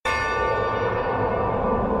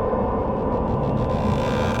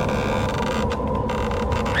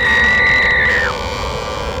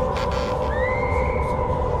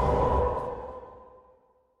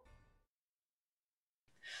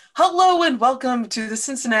and welcome to the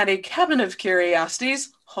Cincinnati Cabinet of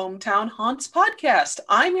Curiosities Hometown Haunts podcast.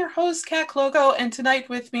 I'm your host, Kat Klogo, and tonight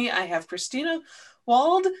with me I have Christina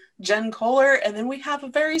Wald, Jen Kohler, and then we have a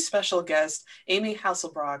very special guest, Amy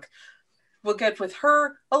Hasselbrock. We'll get with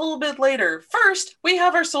her a little bit later. First, we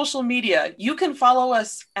have our social media. You can follow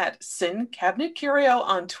us at Cin Cabinet Curio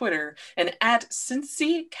on Twitter and at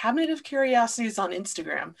Cincy Cabinet of Curiosities on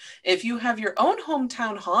Instagram. If you have your own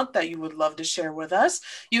hometown haunt that you would love to share with us,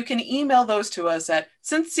 you can email those to us at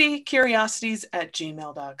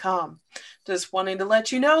cincycuriosities@gmail.com. Just wanting to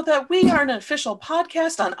let you know that we are an official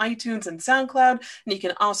podcast on iTunes and SoundCloud, and you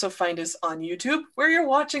can also find us on YouTube, where you're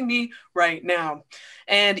watching me right now.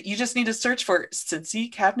 And you just need to search for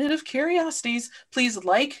Cincy Cabinet of Curiosities. Please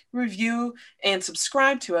like, review, and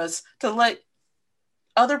subscribe to us to let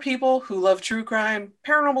other people who love true crime,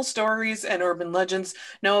 paranormal stories, and urban legends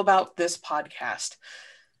know about this podcast.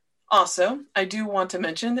 Also, I do want to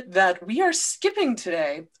mention that we are skipping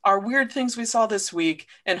today our Weird Things We Saw This Week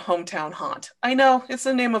and Hometown Haunt. I know it's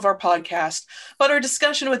the name of our podcast, but our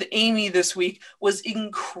discussion with Amy this week was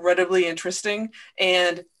incredibly interesting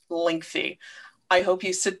and lengthy. I hope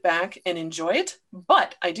you sit back and enjoy it,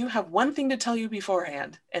 but I do have one thing to tell you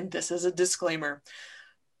beforehand, and this is a disclaimer.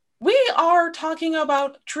 We are talking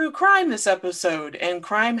about true crime this episode, and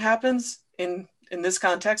crime happens in this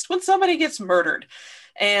context when somebody gets murdered.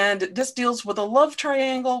 And this deals with a love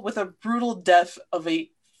triangle with a brutal death of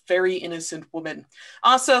a very innocent woman.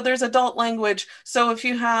 Also, there's adult language, so if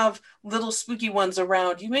you have little spooky ones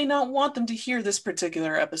around, you may not want them to hear this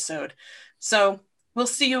particular episode. So we'll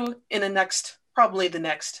see you in probably the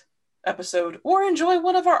next episode, or enjoy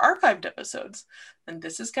one of our archived episodes. And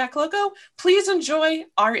this is Kat Klogo. Please enjoy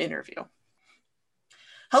our interview.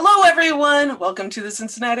 Hello, everyone. Welcome to the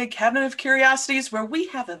Cincinnati Cabinet of Curiosities, where we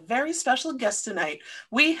have a very special guest tonight.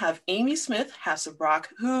 We have Amy Smith Hasselbrock,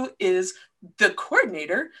 who is the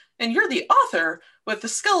coordinator, and you're the author with the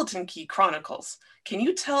Skeleton Key Chronicles. Can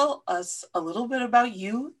you tell us a little bit about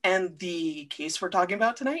you and the case we're talking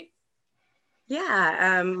about tonight?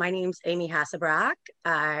 Yeah, my name's Amy Hasselbrock.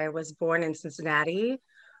 I was born in Cincinnati,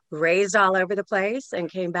 raised all over the place, and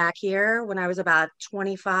came back here when I was about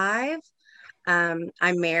 25. I'm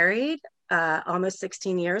married almost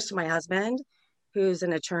 16 years to my husband, who's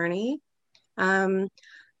an attorney.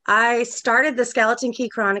 I started the Skeleton Key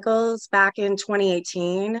Chronicles back in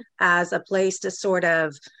 2018 as a place to sort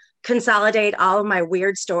of consolidate all of my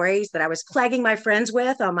weird stories that I was plaguing my friends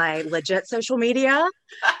with on my legit social media.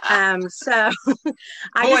 So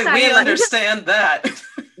I decided, we understand that.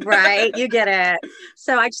 Right, you get it.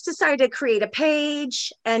 So I just decided to create a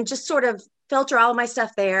page and just sort of filter all of my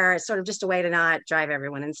stuff there. It's sort of just a way to not drive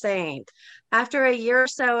everyone insane. After a year or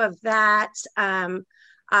so of that,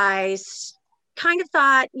 I kind of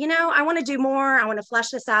thought, I want to do more. I want to flesh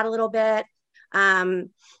this out a little bit.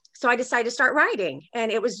 So I decided to start writing,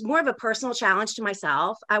 and it was more of a personal challenge to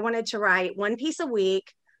myself. I wanted to write one piece a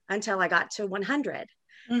week until I got to 100.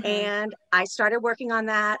 Mm-hmm. And I started working on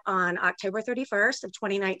that on October 31st of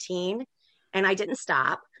 2019, and I didn't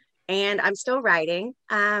stop, and I'm still writing.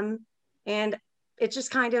 And it's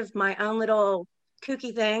just kind of my own little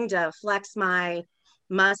kooky thing to flex my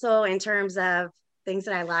muscle in terms of things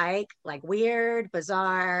that I like weird,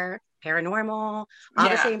 bizarre, paranormal, all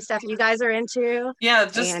the same stuff you guys are into. Yeah,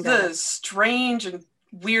 just the strange and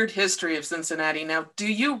weird history of Cincinnati. Now,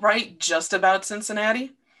 do you write just about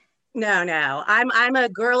Cincinnati? No. I'm a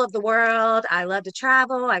girl of the world. I love to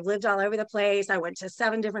travel. I've lived all over the place. I went to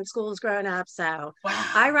 7 different schools growing up. So wow.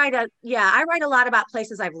 I write a lot about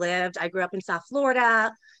places I've lived. I grew up in South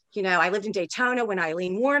Florida. I lived in Daytona when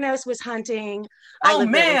Eileen Wuornos was hunting. I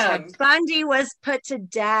lived there when Ted Bundy was put to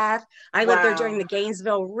death. I lived there during the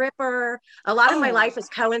Gainesville Ripper. A lot of my life has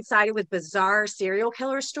coincided with bizarre serial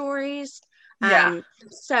killer stories. Yeah.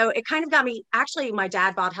 So it kind of got me. Actually, my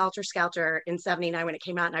dad bought Helter Skelter in '79 when it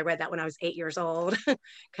came out, and I read that when I was 8 years old.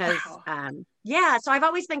 Because, so I've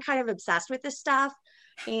always been kind of obsessed with this stuff,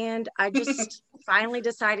 and I just finally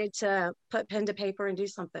decided to put pen to paper and do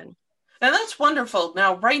something. And that's wonderful.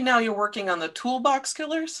 Now, right now, you're working on the Toolbox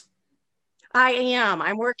Killers? I am.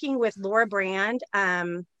 I'm working with Laura Brand.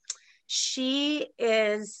 She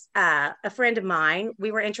is a friend of mine.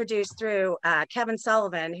 We were introduced through Kevin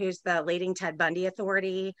Sullivan, who's the leading Ted Bundy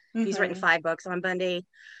authority. Mm-hmm. He's written 5 books on Bundy.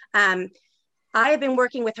 I have been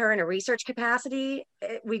working with her in a research capacity.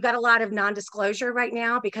 We've got a lot of non-disclosure right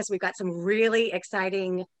now because we've got some really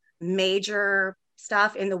exciting major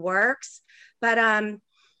stuff in the works. But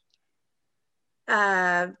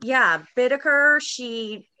Bittaker,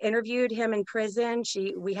 she interviewed him in prison.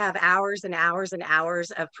 We have hours and hours and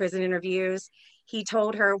hours of prison interviews. he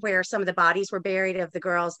told her where some of the bodies were buried of the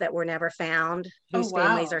girls that were never found, Oh, whose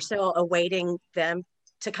families wow. are still awaiting them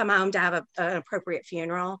to come home to have an appropriate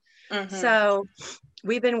funeral. Mm-hmm. So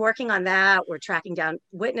we've been working on that. We're tracking down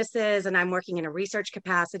witnesses, and I'm working in a research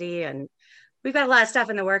capacity, and we've got a lot of stuff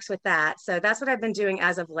in the works with that. So that's what I've been doing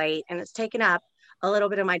as of late, and it's taken up a little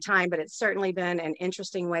bit of my time, but it's certainly been an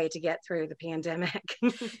interesting way to get through the pandemic.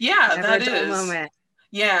 Yeah, Never a that dull is. moment.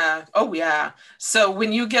 Yeah. Oh, yeah. So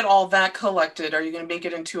when you get all that collected, are you going to make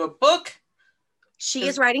it into a book? She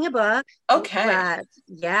is writing a book. Okay.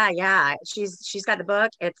 Yeah. She's got the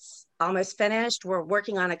book. It's almost finished. We're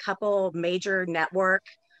working on a couple major network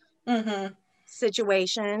Mm-hmm.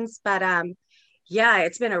 situations, but yeah,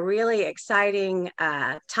 it's been a really exciting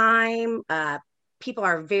time. People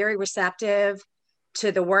are very receptive to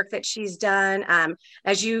the work that she's done.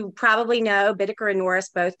 As you probably know, Bittaker and Norris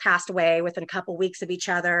both passed away within a couple weeks of each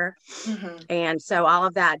other. Mm-hmm. And so all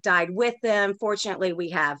of that died with them. Fortunately, we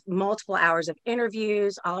have multiple hours of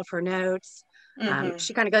interviews, all of her notes. Mm-hmm.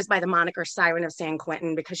 She kind of goes by the moniker Siren of San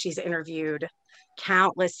Quentin because she's interviewed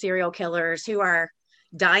countless serial killers who are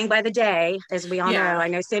dying by the day, as we all know. Yeah. I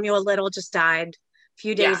know Samuel Little just died a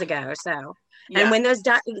few days ago. So, and Yeah.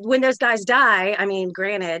 when those guys die, I mean,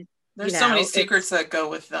 granted, There's so many secrets that go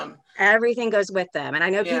with them. everything goes with them. And I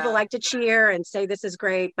know people Yeah. like to cheer and say this is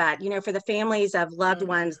great, but for the families of loved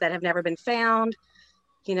ones that have never been found,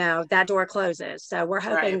 that door closes. So we're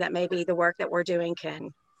hoping Right. that maybe the work that we're doing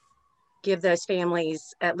can give those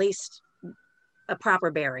families at least a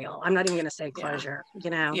proper burial. I'm not even going to say closure,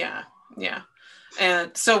 Yeah. Yeah.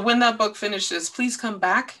 And so when that book finishes, please come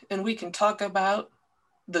back and we can talk about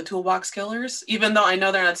the Toolbox Killers, even though I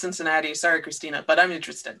know they're not Cincinnati. Sorry, Christina, but I'm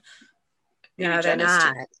interested. Maybe No, they're Jen is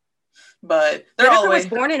not. too. But they're Bittaker always was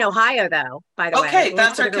born in Ohio, though, by the way. okay.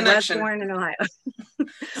 That's our Bittaker connection. was born in Ohio.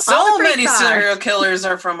 So many serial killers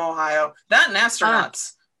are from Ohio. That and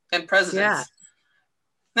astronauts and presidents.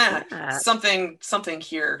 Yeah. Something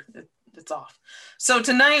here that's off. So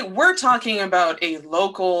tonight we're talking about a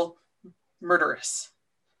local murderess,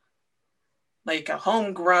 like a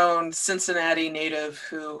homegrown Cincinnati native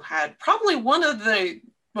who had probably one of the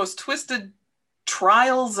most twisted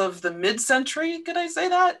trials of the mid-century. Could I say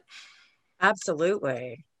that?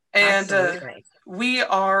 Absolutely. And we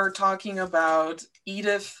are talking about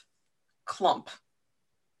Edith Klump.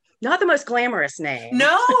 Not the most glamorous name.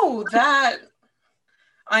 No, that...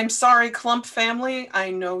 I'm sorry, Klump family.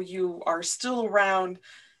 I know you are still around,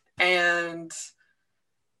 and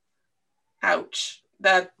ouch.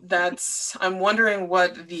 That's. I'm wondering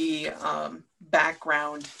what the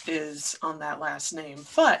background is on that last name,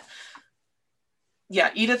 but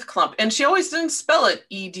yeah, Edith Klump, and she always didn't spell it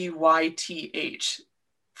Edyth,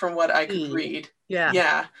 from what I could read.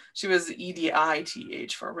 Yeah, she was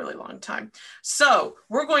Edith for a really long time. So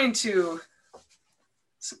we're going to.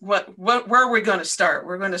 Where are we going to start?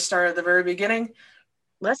 We're going to start at the very beginning.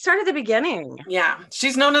 Let's start at the beginning. Yeah,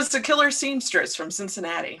 she's known as the killer seamstress from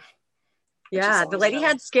Cincinnati. Yeah, the lady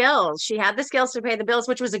had skills. She had the skills to pay the bills,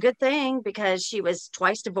 which was a good thing because she was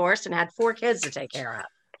twice divorced and had 4 kids to take care of.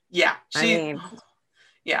 Yeah,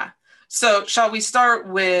 yeah. So shall we start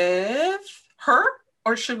with her,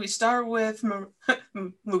 or should we start with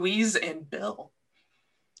Louise and Bill?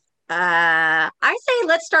 I say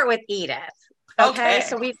let's start with Edith. Okay.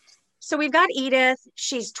 So we've got Edith.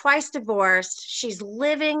 She's twice divorced. She's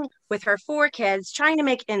living with her 4 kids, trying to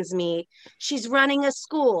make ends meet. She's running a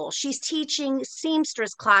school. She's teaching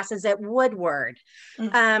seamstress classes at Woodward.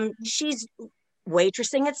 She's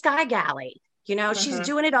waitressing at Sky Galley. She's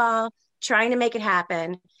doing it all, trying to make it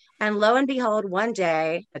happen. And lo and behold, one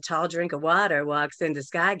day, a tall drink of water walks into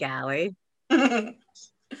Sky Galley.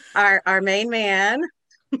 Our main man,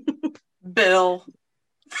 Bill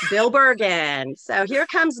Bergen. So here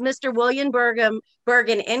comes Mr. William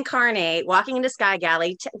Bergen incarnate, walking into Sky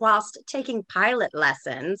Galley whilst taking pilot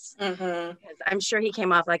lessons. I'm sure he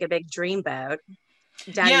came off like a big dreamboat.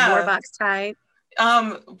 Daddy Warbucks type.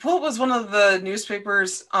 What was one of the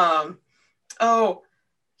newspapers?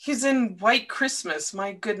 He's in White Christmas.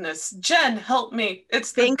 My goodness. Jen, help me.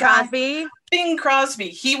 It's Bing Crosby. Bing Crosby.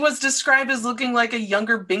 He was described as looking like a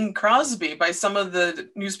younger Bing Crosby by some of the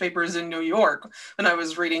newspapers in New York when I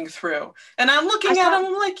was reading through. And I'm looking at him,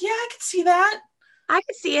 I'm like, yeah, I could see that. I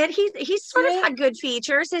could see it. He sort of had good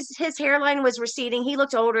features. His hairline was receding. He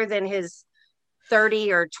looked older than his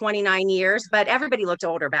 30 or 29 years, but everybody looked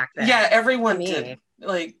older back then. Yeah, everyone did.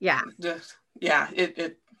 Like, the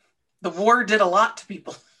war did a lot to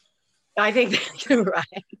people. I think you're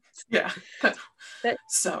right. Yeah.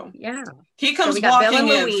 So he comes walking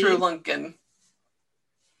in through Lincoln.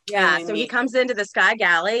 Yeah, so he comes into the Sky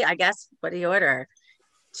Galley. I guess, what do you order?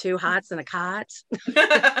 two hots and a cot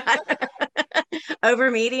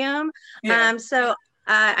over medium. Yeah. So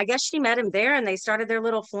I guess she met him there and they started their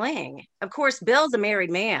little fling. Of course, Bill's a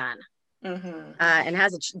married man Mm-hmm. and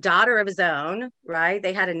has a daughter of his own, right?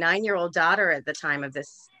 They had a 9-year-old daughter at the time of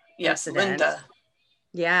this Yes, incident. Linda.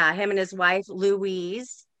 Yeah, him and his wife,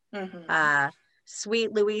 Louise, Mm-hmm.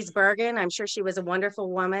 sweet Louise Bergen. I'm sure she was a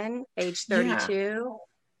wonderful woman, age Yeah. 32.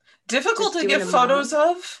 Difficult Just to doing get the photos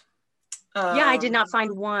mom. of. Yeah, I did not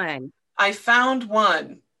find one. I found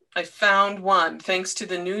one. I found one thanks to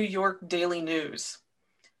the New York Daily News.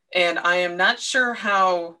 And I am not sure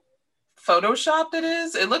how photoshopped it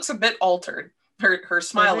is. It looks a bit altered. Her Does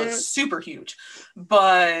smile is it? super huge.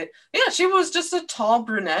 But yeah, she was just a tall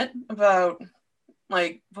brunette, about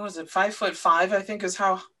like, what was it, 5'5", I think is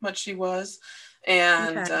how much she was.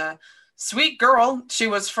 And Okay. sweet girl. She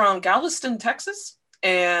was from Galveston, Texas,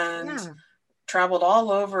 and Yeah. traveled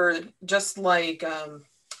all over just like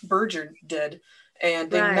Berger did.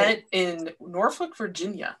 And they Right. met in Norfolk,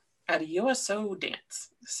 Virginia at a USO dance.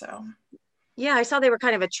 So, Yeah, I saw they were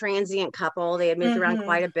kind of a transient couple. They had moved around mm-hmm.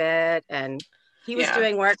 quite a bit, and he was Yeah.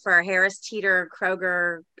 doing work for Harris Teeter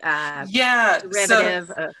Kroger Yeah. So,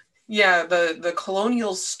 derivative. yeah, the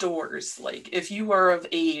colonial stores, like if you are of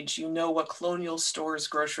age, you know what colonial stores,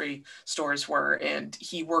 grocery stores were, and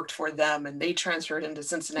he worked for them, and they transferred into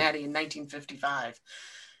Cincinnati in 1955.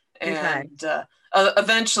 Okay. And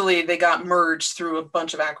eventually they got merged through a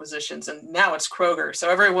bunch of acquisitions, and now it's Kroger. So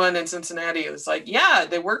everyone in Cincinnati was like, yeah,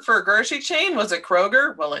 they worked for a grocery chain. Was it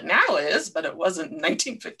Kroger? Well, it now is, but it wasn't in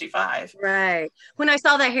 1955. Right. When I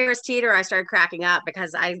saw that Harris Teeter, I started cracking up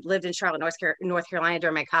because I lived in Charlotte, North Carolina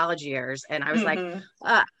during my college years. And I was like,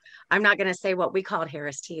 Mm-hmm. I'm not going to say what we called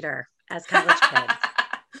Harris Teeter as college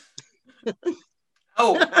kids.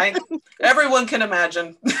 Oh, everyone can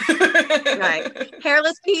imagine. Right.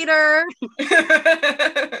 Hairless Peter.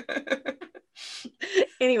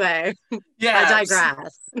 Anyway, I Yeah.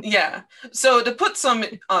 digress. Yeah. So to put some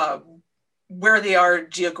where they are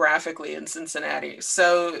geographically in Cincinnati.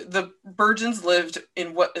 So the Bergens lived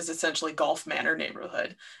in what is essentially Gulf Manor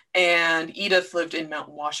neighborhood, and Edith lived in Mount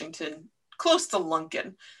Washington, close to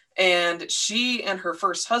Lunken. And she and her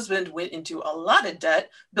first husband went into a lot of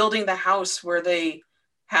debt building the house where they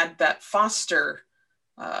had that foster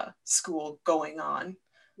school going on.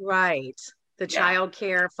 Right. The Yeah. child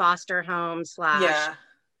care foster home slash Yeah.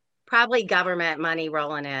 probably government money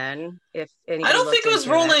rolling in if I anybody don't think looked it was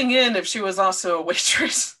into it. rolling in if she was also a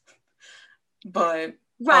waitress. But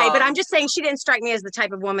Right, but I'm just saying she didn't strike me as the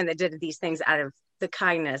type of woman that did these things out of the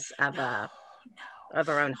kindness of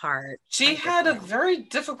her own heart. she I'm just had a saying. very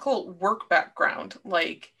difficult work background.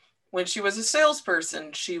 Like when she was a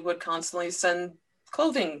salesperson, she would constantly send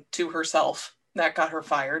clothing to herself. That got her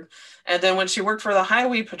fired. And then when she worked for the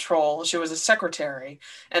highway patrol, she was a secretary,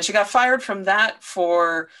 and she got fired from that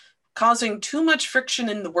for causing too much friction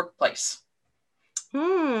in the workplace.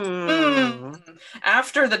 Hmm.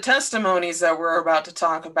 After the testimonies that we're about to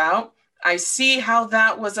talk about, I see how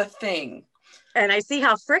that was a thing. And I see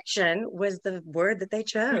how friction was the word that they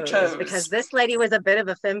Who chose because chose? this lady was a bit of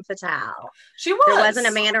a femme fatale. She There wasn't a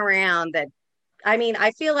was. man around that, I mean,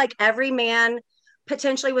 I feel like every man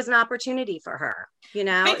potentially was an opportunity for her. You I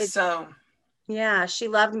know, think so. yeah, she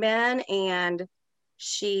loved men and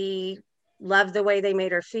she loved the way they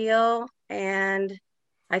made her feel. And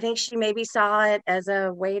I think she maybe saw it as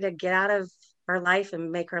a way to get out of her life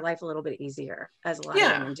and make her life a little bit easier, as a lot of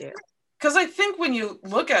Yeah. women do. Because I think when you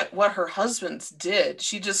look at what her husbands did,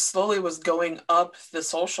 she just slowly was going up the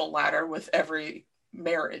social ladder with every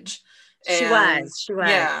marriage. She And was, she was.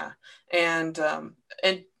 yeah, and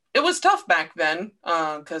it was tough back then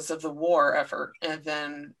because of the war effort, and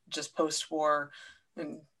then just post-war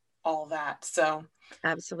and all that. So,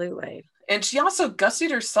 Absolutely. and she also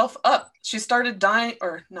gussied herself up. She started dyeing,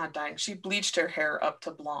 or not dyeing, she bleached her hair up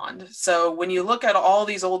to blonde. So when you look at all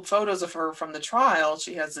these old photos of her from the trial,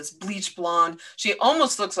 she has this bleach blonde. She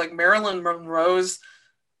almost looks like Marilyn Monroe's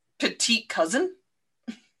petite cousin.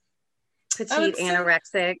 Petite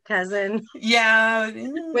anorexic cousin. Yeah.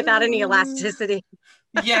 Without any elasticity.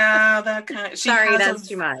 Yeah, that kind of. Sorry, that's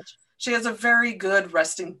too much. She has a very good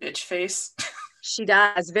resting bitch face. She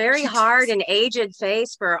does. Very hard and aged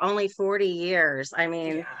face for only 40 years. I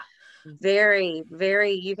mean, yeah. Very,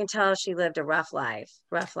 very, you can tell she lived a rough life.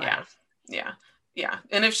 Rough life. Yeah.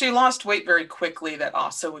 And if she lost weight very quickly, that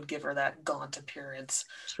also would give her that gaunt appearance.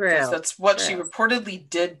 True. Because that's what she reportedly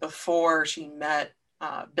did before she met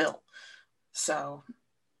Bill. So,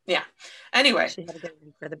 yeah. Anyway. She had to go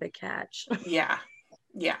for the big catch. Yeah.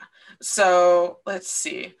 So, let's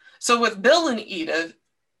see. So, with Bill and Edith,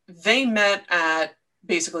 they met at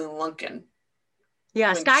basically Lunken.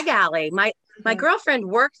 Yeah, When Sky Galley. My Mhm. girlfriend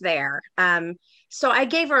worked there. So I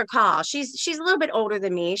gave her a call. She's a little bit older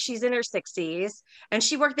than me. She's in her 60s and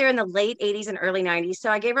she worked there in the late 80s and early 90s.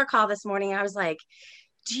 So I gave her a call this morning. I was like,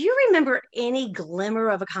 do you remember any glimmer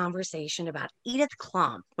of a conversation about Edith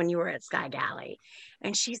Klump when you were at Sky Galley?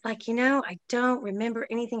 And she's like, I don't remember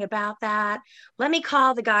anything about that. Let me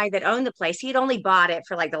call the guy that owned the place. He'd only bought it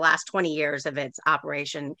for like the last 20 years of its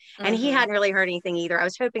operation. And he Mhm. hadn't really heard anything either. I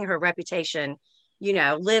was hoping her reputation,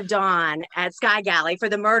 lived on at Sky Galley for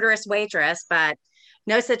the murderous waitress, but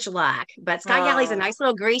no such luck. But Sky Galley's a Oh, nice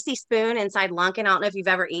little greasy spoon inside Lunkin. I don't know if you've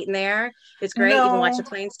ever eaten there. It's great. You can watch the no.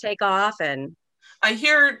 planes take off and I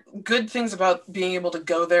hear good things about being able to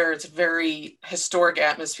go there. It's a very historic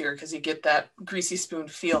atmosphere because you get that greasy spoon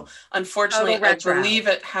feel. total Unfortunately, I retro. believe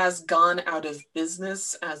it has gone out of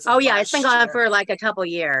business as Oh of yeah, it's been last gone year. for like a couple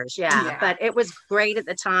years. Yeah, Yeah. but it was great at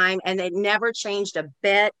the time and it never changed a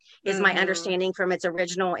bit is my Mm-hmm. understanding from its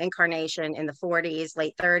original incarnation in the 40s,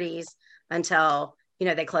 late 30s until,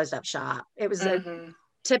 they closed up shop. It was a Mm-hmm.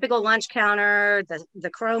 typical lunch counter, the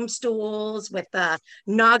chrome stools with the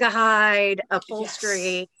Naugahyde Yes.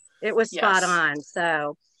 upholstery. It was spot Yes. on.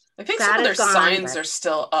 So I think some sad of their it's gone, signs but are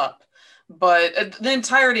still up, but the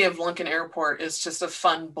entirety of Lincoln Airport is just a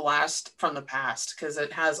fun blast from the past because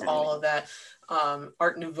it has I all know. of that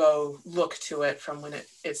Art Nouveau look to it from when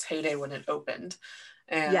its heyday when it opened.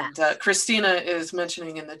 And Yes. Christina is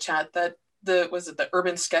mentioning in the chat that the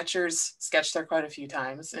Urban Sketchers sketched there quite a few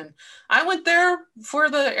times, and I went there for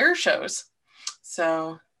the air shows.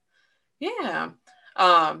 So yeah.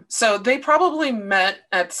 So they probably met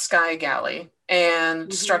at Sky Galley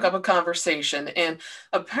and struck Mm-hmm. up a conversation. And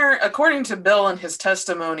according to Bill and his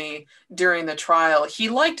testimony during the trial, he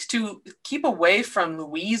liked to keep away from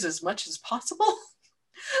Louise as much as possible.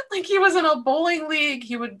 Like he was in a bowling league,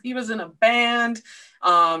 he was in a band.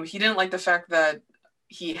 He didn't like the fact that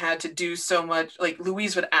he had to do so much. Like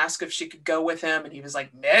Louise would ask if she could go with him, and he was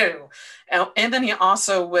like, no. And then he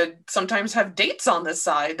also would sometimes have dates on the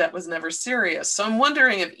side that was never serious. So I'm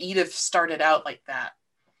wondering if Edith started out like that.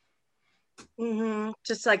 Mm-hmm.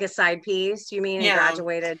 Just like a side piece, you mean, and Yeah,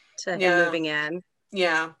 graduated to him yeah, moving in.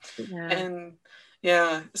 yeah. Yeah. And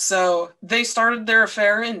yeah, so they started their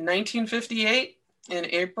affair in 1958, in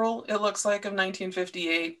April, it looks like, of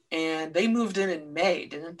 1958, and they moved in May,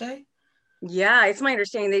 didn't they? Yeah, it's my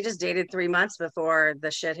understanding they just dated 3 months before the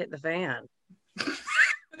shit hit the fan.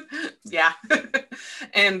 Yeah.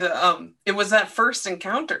 And it was that first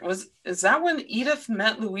encounter. Is that when Edith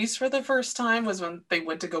met Louise for the first time? Was when they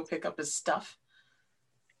went to go pick up his stuff?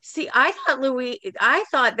 See, I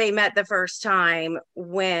thought they met the first time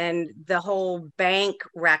when the whole bank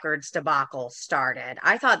records debacle started.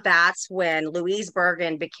 I thought that's when Louise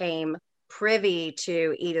Bergen became privy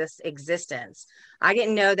to Edith's existence. I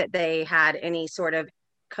didn't know that they had any sort of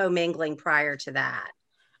commingling prior to that,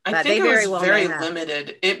 I but think they it was very well may very have.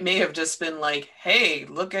 limited. It may have just been like, "Hey,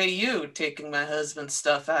 look at you taking my husband's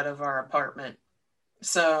stuff out of our apartment." Oh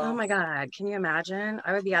So my God, can you imagine?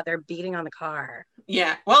 I would be out there beating on the car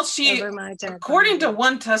yeah. Well, she, over my dead according to body.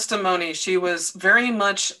 one testimony, she was very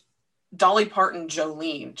much Dolly Parton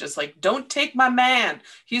Jolene, just like, don't take my man.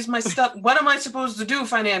 He's my stuff. What am I supposed to do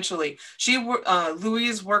financially?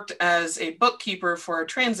 Louise worked as a bookkeeper for a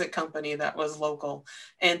transit company that was local,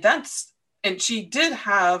 and she did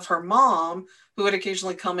have her mom who would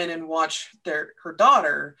occasionally come in and watch her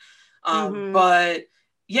daughter, Mm-hmm. but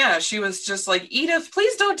yeah, she was just like, Edith,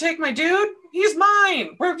 please don't take my dude. He's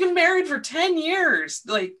mine. We've been married for 10 years.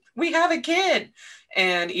 Like, we have a kid.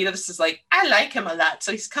 And Edith is like, I like him a lot,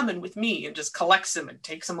 so he's coming with me, and just collects him and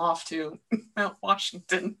takes him off to Mount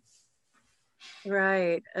Washington.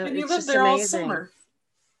 Right. And he It's lived just there all amazing. summer.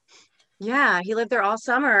 Yeah, he lived there all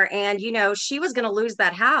summer. And, she was going to lose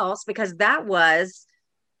that house because that was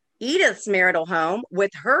Edith's marital home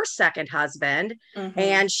with her second husband. Mm-hmm.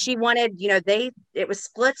 And she wanted, it was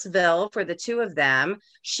Splitsville for the two of them.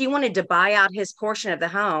 She wanted to buy out his portion of the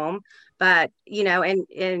home, but,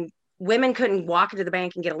 and women couldn't walk into the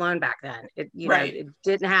bank and get a loan back then. Right. It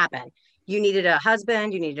didn't happen. You needed a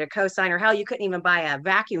husband, you needed a co-signer. Hell, you couldn't even buy a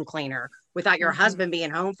vacuum cleaner without your Mm-hmm. husband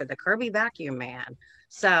being home for the Kirby vacuum man.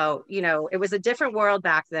 So, it was a different world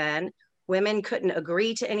back then. Women couldn't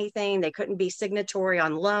agree to anything. They couldn't be signatory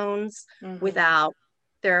on loans Mm-hmm. without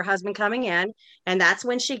their husband coming in. And that's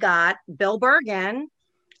when she got Bill Bergen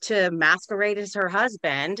to masquerade as her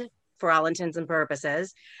husband for all intents and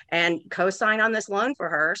purposes and co-sign on this loan for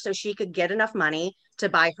her so she could get enough money to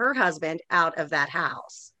buy her husband out of that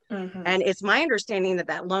house. Mm-hmm. And it's my understanding that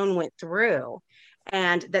that loan went through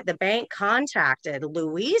and that the bank contacted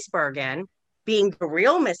Louise Bergen, being the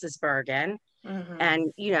real Mrs. Bergen,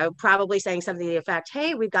 and, you know, probably saying something to the effect,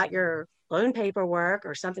 hey, we've got your loan paperwork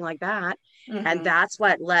or something like that. And that's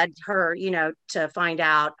what led her, you know, to find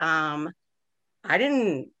out, I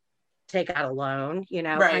didn't take out a loan, you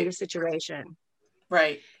know, kind of situation.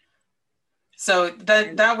 Right. So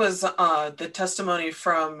that was the testimony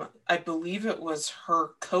from, I believe it was her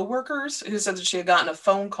coworkers, who said that she had gotten a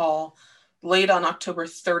phone call late on October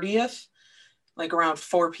 30th, like around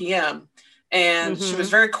 4 p.m. And she was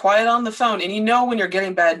very quiet on the phone. And you know, when you're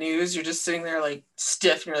getting bad news, you're just sitting there like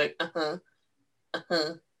stiff, and you're like,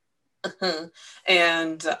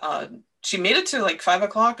 And she made it to like 5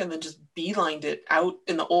 o'clock and then just beelined it out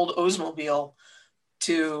in the old Oldsmobile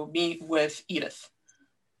to meet with Edith.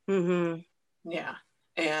 Yeah.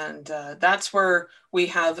 And that's where we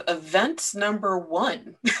have event number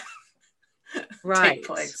 1 take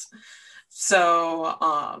place.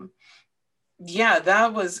 So, yeah,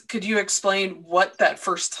 that was, could you explain what that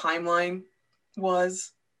first timeline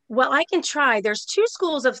was? Well, I can try. There's 2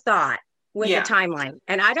 schools of thought with the timeline,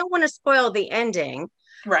 and I don't want to spoil the ending.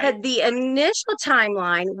 But the initial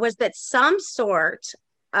timeline was that some sort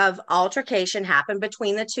of altercation happened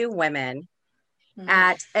between the 2 women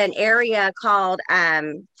at an area called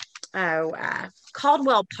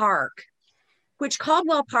Caldwell Park, which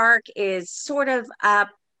Caldwell Park is sort of up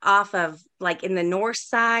off of like in the north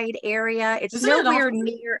side area. It's nowhere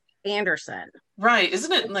near Anderson. Right.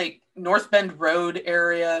 Isn't it like North Bend Road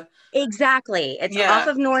area? Exactly. It's off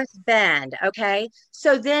of North Bend. Okay.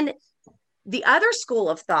 So then the other school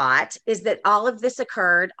of thought is that all of this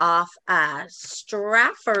occurred off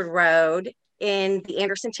Stratford Road in the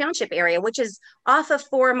Anderson Township area, which is off of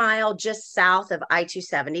 4 Mile just south of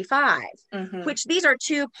I-275, which these are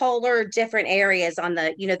 2 polar different areas on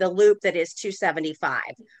the, you know, the loop that is 275.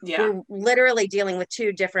 We're literally dealing with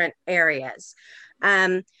 2 different areas.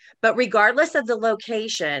 But regardless of the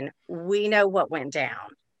location, we know what went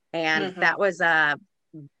down. And that was a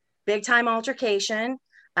big time altercation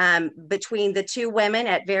between the 2 women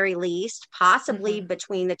at very least, possibly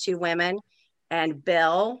between the 2 women and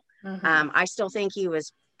Bill. I still think he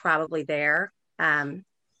was probably there. And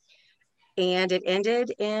it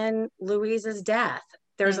ended in Louise's death.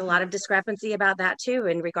 There's a lot of discrepancy about that too,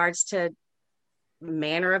 in regards to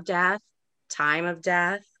manner of death, time of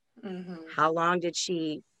death, how long did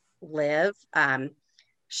she live?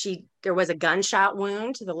 There was a gunshot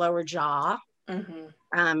wound to the lower jaw.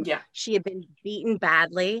 She had been beaten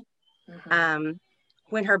badly.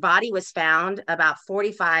 When her body was found about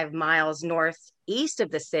 45 miles northeast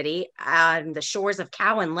of the city on the shores of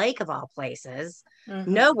Cowan Lake, of all places,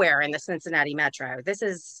 nowhere in the Cincinnati metro. This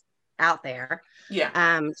is out there.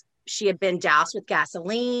 She had been doused with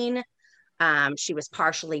gasoline. She was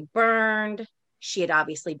partially burned. She had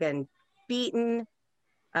obviously been beaten.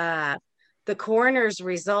 The coroner's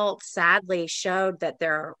results sadly showed that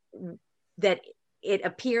it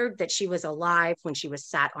appeared that she was alive when she was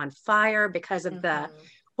set on fire because of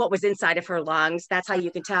what was inside of her lungs. That's how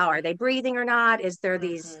you can tell, are they breathing or not? Is there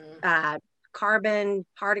these carbon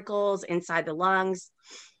particles inside the lungs,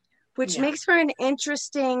 which makes for an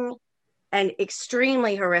interesting and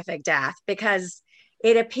extremely horrific death, because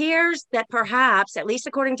it appears that perhaps, at least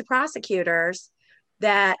according to prosecutors,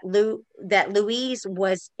 that Louise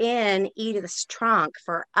was in Edith's trunk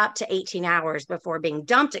for up to 18 hours before being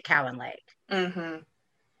dumped at Cowan Lake,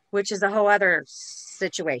 which is a whole other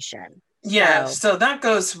situation. Yeah, so that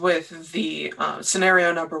goes with the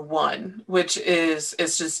scenario number 1, which is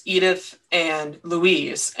it's just Edith and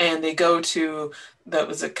Louise, and they go to, that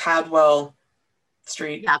was a Caldwell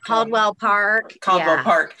Street. Yeah, Caldwell Park. Caldwell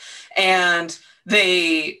Park. And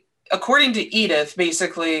they, according to Edith,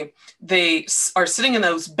 basically, they are sitting in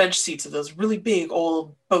those bench seats of those really big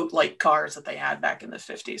old boat-like cars that they had back in the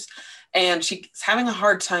 50s. And she's having a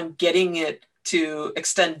hard time getting it to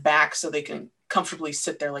extend back so they can comfortably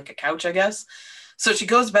sit there like a couch, I guess. So she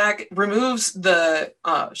goes back, removes the,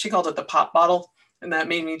 she called it the pop bottle. And that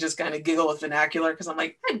made me just kind of giggle with vernacular, because I'm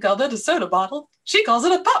like, I called it a soda bottle. She calls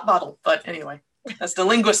it a pop bottle. But anyway, that's the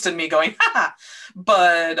linguist in me going, ha.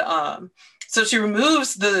 But so she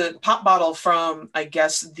removes the pop bottle from, I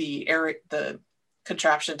guess, the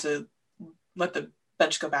contraption to let the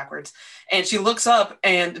bench go backwards. And she looks up,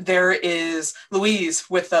 and there is Louise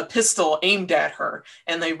with a pistol aimed at her.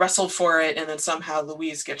 And they wrestled for it, and then somehow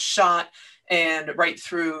Louise gets shot, and right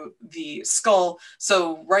through the skull.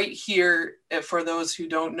 So right here, for those who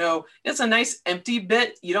don't know, it's a nice empty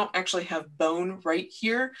bit. You don't actually have bone right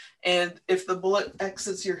here. And if the bullet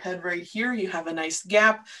exits your head right here, you have a nice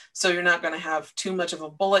gap. So you're not going to have too much of a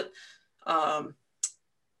bullet. That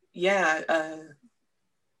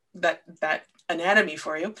anatomy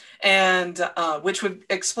for you, and which would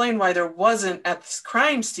explain why there wasn't at this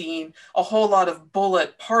crime scene a whole lot of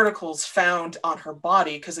bullet particles found on her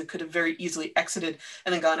body, because it could have very easily exited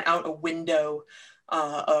and then gone out a window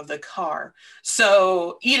of the car.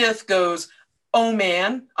 So Edith goes, oh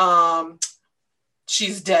man,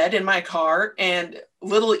 she's dead in my car. And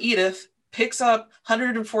little Edith picks up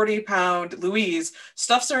 140-pound Louise,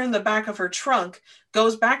 stuffs her in the back of her trunk,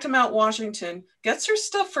 goes back to Mount Washington, gets her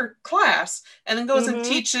stuff for class, and then goes and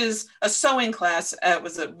teaches a sewing class at,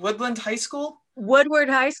 was it Woodland High School? Woodward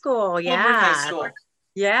High School, yeah. Woodward High School.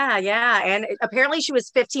 Yeah. And apparently she was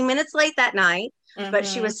 15 minutes late that night, but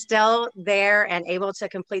she was still there and able to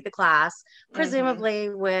complete the class, presumably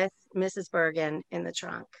with Mrs. Bergen in the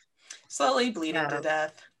trunk. Slowly bleeding to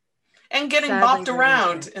death. And getting bopped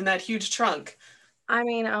around in that huge trunk. I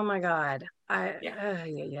mean, oh my God.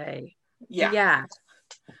 Yeah.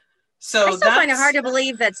 So I still find it hard to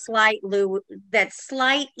believe that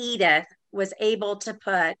slight Edith was able to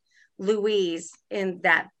put Louise in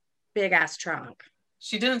that big ass trunk.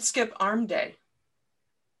 She didn't skip arm day.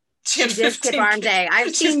 She did skip arm day.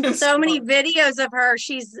 I've seen so many videos of her.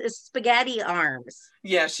 She's spaghetti arms.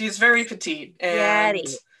 Yeah, she's very petite.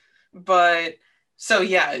 But so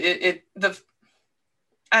yeah, I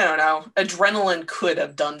don't know, adrenaline could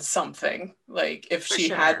have done something, like if she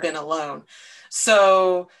had been alone.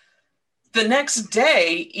 So the next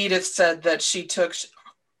day, Edith said that she took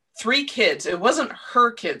 3 kids. It wasn't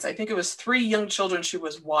her kids. I think it was 3 young children she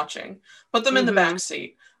was watching. Put them in the back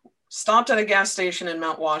seat. Stopped at a gas station in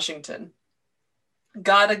Mount Washington.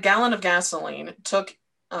 Got a gallon of gasoline. Took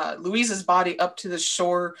Louise's body up to the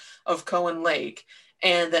shore of Cowan Lake.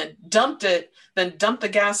 And then dumped the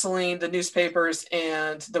gasoline, the newspapers,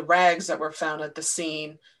 and the rags that were found at the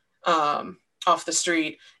scene off the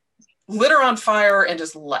street, lit her on fire, and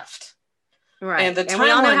just left. Right. And we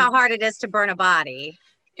all know how hard it is to burn a body.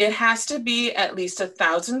 It has to be at least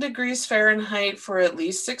 1,000 degrees Fahrenheit for at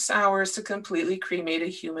least 6 hours to completely cremate a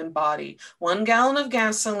human body. 1 gallon of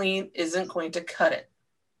gasoline isn't going to cut it.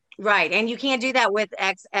 Right. And you can't do that with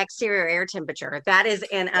exterior air temperature. That is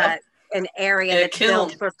in an area that's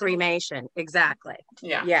built for cremation. Exactly.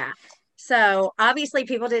 Yeah. So obviously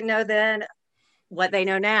people didn't know then what they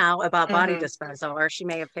know now about body disposal, or she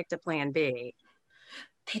may have picked a plan B.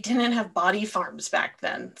 They didn't have body farms back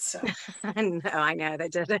then. So no, I know they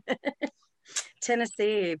didn't.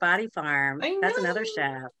 Tennessee Body Farm. That's another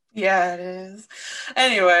show. Yeah, it is.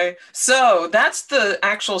 Anyway, so that's the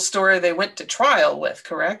actual story they went to trial with,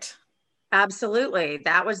 correct? Absolutely.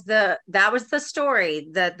 That was the story.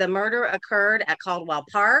 The murder occurred at Caldwell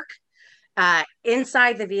Park,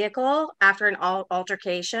 inside the vehicle after an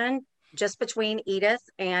altercation just between Edith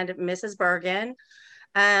and Mrs. Bergen.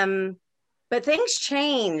 But things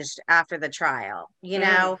changed after the trial. You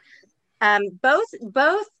know, both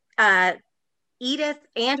Edith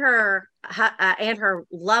and her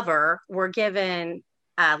lover were given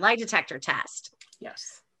a lie detector test.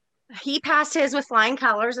 Yes. He passed his with flying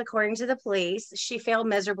colors, according to the police. She failed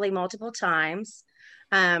miserably multiple times.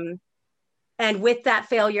 And with that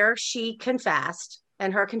failure, she confessed.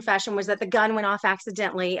 And her confession was that the gun went off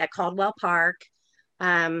accidentally at Caldwell Park.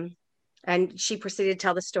 And she proceeded to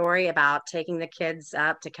tell the story about taking the kids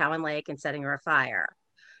up to Cowan Lake and setting her afire.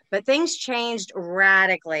 But things changed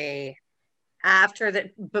radically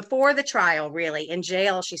before the trial, really. In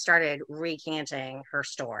jail, she started recanting her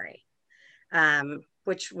story.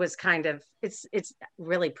 Which was kind of, it's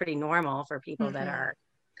really pretty normal for people that are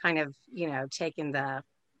kind of, taking the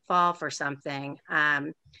fall for something.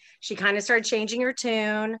 She kind of started changing her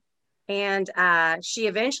tune, and she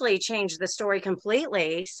eventually changed the story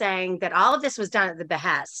completely, saying that all of this was done at the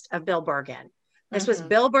behest of Bill Bergen. This was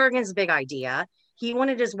Bill Bergen's big idea. He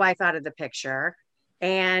wanted his wife out of the picture,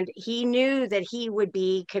 and he knew that he would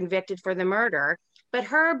be convicted for the murder, but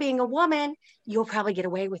her being a woman, you'll probably get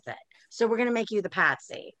away with it. So we're going to make you the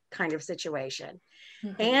patsy kind of situation.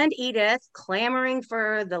 And Edith, clamoring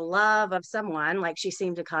for the love of someone, like she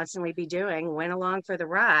seemed to constantly be doing, went along for the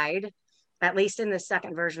ride, at least in the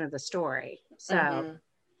second version of the story. So,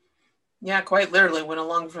 yeah, quite literally went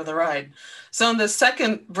along for the ride. So in the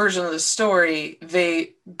second version of the story,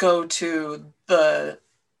 they go to the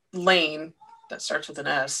lane that starts with an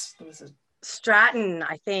S. It was Stratton,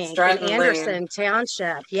 I think, Stratton in Anderson Lane.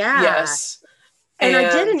 Township. Yeah. Yes. And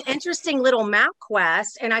I did an interesting little map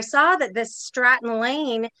quest, and I saw that this Stratton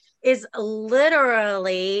Lane is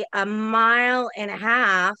literally 1.5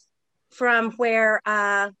 miles from where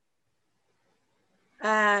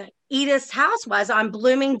Edith's house was on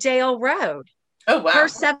Bloomingdale Road. Oh, wow. Her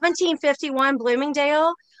 1751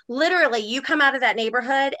 Bloomingdale, literally, you come out of that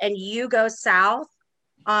neighborhood and you go south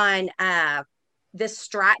on this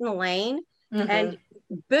Stratton Lane, Mm-hmm. and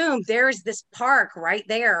boom, there's this park right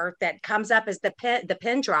there that comes up as the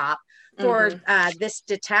pin drop for Mm-hmm. this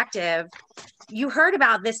detective. You heard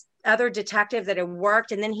about this other detective that had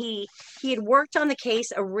worked, and then he had worked on the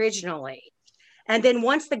case originally. And then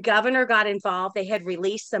once the governor got involved, they had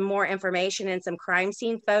released some more information and some crime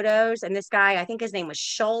scene photos. And this guy, I think his name was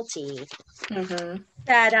Schulte, Mm-hmm.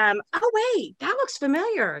 said, oh, wait, that looks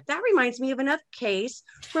familiar. That reminds me of another case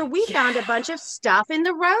where we Yeah. found a bunch of stuff in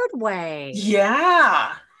the roadway.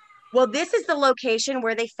 Yeah. Well, this is the location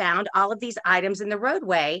where they found all of these items in the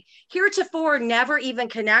roadway, heretofore never even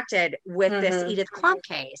connected with this Mm-hmm. Edith Klump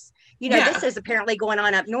case. Yeah. This is apparently going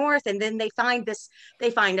on up north, and then they find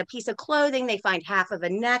a piece of clothing, they find half of a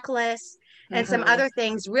necklace, and some Mm-hmm. other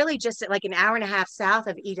things, really just like an hour and a half south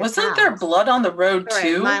of Edith's Wasn't there house, blood on the road or a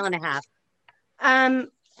too? mile and a half. Um,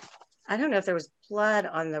 I don't know if there was blood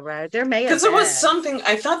on the road. There may have Because it was been. something,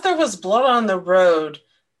 I thought there was blood on the road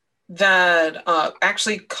that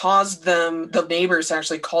actually caused the neighbors to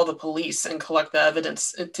actually call the police and collect the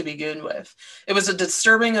evidence to begin with. It was a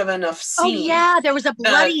disturbing of enough Oh scene yeah, that, there was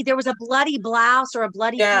a bloody blouse or a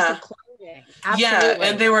bloody piece yeah, of clothing. yeah, and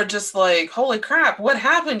Absolutely. they were just like, holy crap, what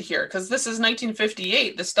happened here? Because this is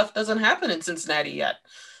 1958. This stuff doesn't happen in Cincinnati yet.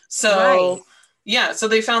 Right. So, yeah, so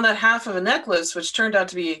they found that half of a necklace, which turned out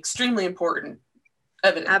to be extremely important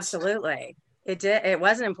evidence. Absolutely. It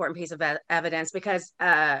was an important piece of evidence because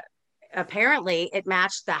apparently it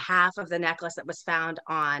matched the half of the necklace that was found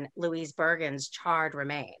on Louise Bergen's charred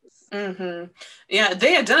remains. Hmm. Yeah,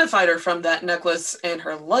 they identified her from that necklace and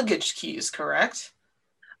her luggage keys, correct?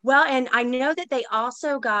 Well, and I know that they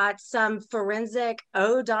also got some forensic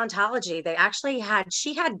odontology.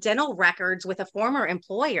 She had dental records with a former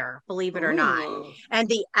employer, believe it or not. Ooh, And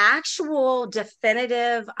the actual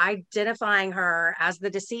definitive identifying her as the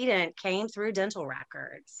decedent came through dental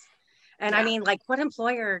records. And I yeah. mean, like, what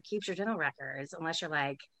employer keeps your dental records unless you're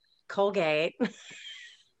like Colgate?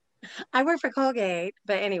 I work for Colgate,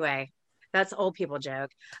 but anyway, that's old people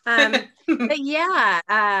joke. But yeah,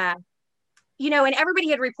 and everybody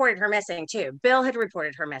had reported her missing too. Bill had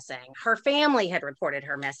reported her missing. Her family had reported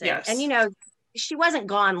her missing. And, Yes. she wasn't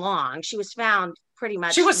gone long. She was found pretty She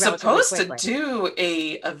much was relatively supposed to quickly. do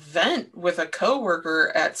a event with a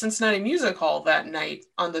coworker at Cincinnati Music Hall that night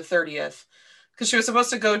on the 30th because she was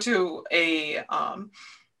supposed to go to a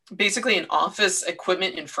basically an office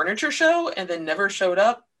equipment and furniture show and then never showed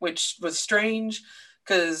up, which was strange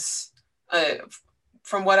because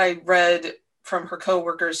from what I read from her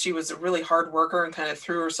coworkers, she was a really hard worker and kind of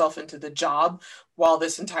threw herself into the job while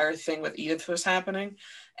this entire thing with Edith was happening.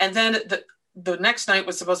 And then the next night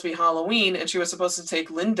was supposed to be Halloween, and she was supposed to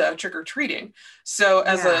take Linda trick or treating. So,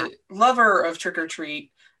 as Yeah. a lover of trick or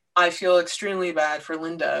treat, I feel extremely bad for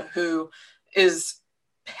Linda, who is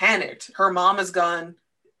panicked. Her mom is gone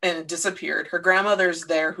and disappeared. Her grandmother's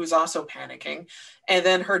there, who's also panicking. And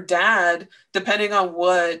then her dad, depending on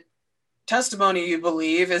what testimony you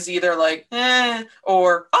believe, is either like,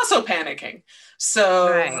 or also panicking. So,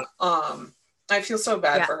 Right. I feel so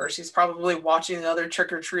bad Yeah. for her. She's probably watching the other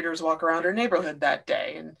trick-or-treaters walk around her neighborhood that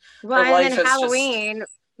day, and Well, her and life then has just. Halloween,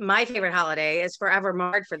 my favorite holiday, is forever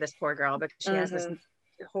marred for this poor girl because she has this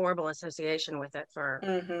Mm-hmm. horrible association with it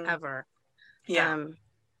Mm-hmm. forever. Yeah. Um,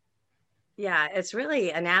 Yeah, it's really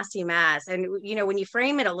a nasty mess. And, when you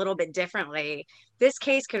frame it a little bit differently, this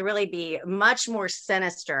case could really be much more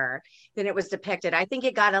sinister than it was depicted. I think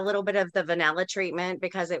it got a little bit of the vanilla treatment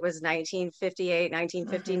because it was 1958, Mm-hmm.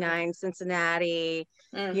 1959 Cincinnati,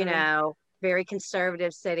 Mm-hmm. very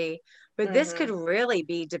conservative city. But this could Mm-hmm. really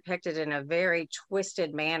be depicted in a very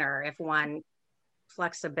twisted manner if one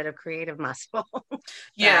flexed a bit of creative muscle. But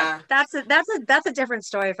Yeah. that's a different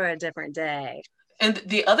story for a different day. And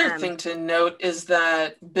the other Um, thing to note is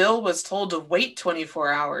that Bill was told to wait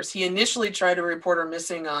 24 hours. He initially tried to report her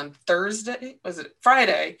missing on Thursday, was it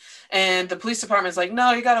Friday? And the police department's like,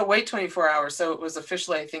 no, you got to wait 24 hours. So it was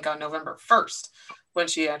officially, I think, on November 1st when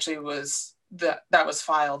she actually was, that was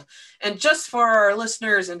filed. And just for our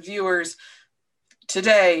listeners and viewers,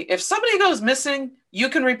 today, if somebody goes missing, you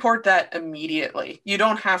can report that immediately. You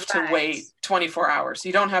don't have to right. wait 24 hours.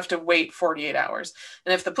 You don't have to wait 48 hours.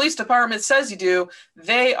 And if the police department says you do,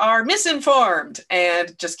 they are misinformed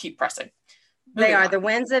and just keep pressing. They Moving are on.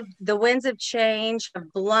 the winds of change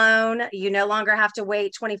have blown. You no longer have to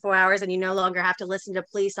wait 24 hours and you no longer have to listen to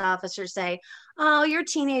police officers say, "Oh, your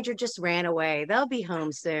teenager just ran away. They'll be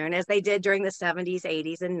home soon," as they did during the 70s,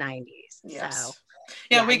 80s, and 90s. So, Yes.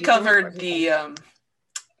 Yeah, yeah, we you can report covered anything.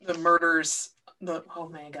 the murders, the oh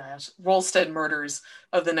my gosh, Rolstead murders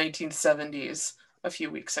of the 1970s a few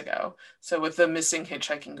weeks ago. So with the missing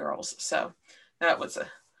hitchhiking girls. So that was a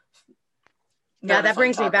Yeah, that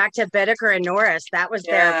brings me back to Bittaker and Norris. That was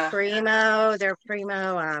Yeah. their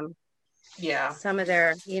primo, Yeah. some of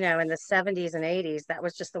their, in the 70s and 80s, that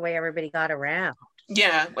was just the way everybody got around.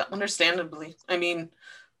 Yeah, well, understandably. I mean,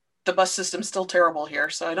 the bus system's still terrible here,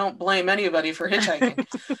 so I don't blame anybody for hitchhiking.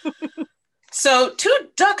 So 2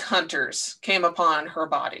 duck hunters came upon her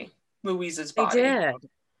body, Louise's body. They did.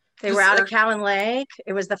 They were out at Cowan Lake.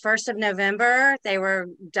 It was the 1st of November.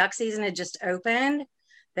 Duck season had just opened.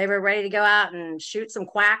 They were ready to go out and shoot some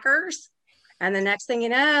quackers. And the next thing you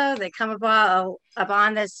know, they come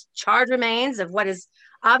upon this charred remains of what is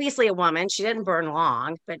obviously a woman. She didn't burn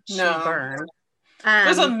long, but she burned. It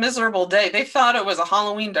was a miserable day. They thought it was a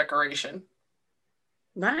Halloween decoration.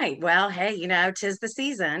 Right. Well, hey, 'tis the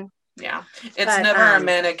season. Yeah. It's never a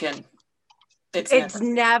mannequin. It's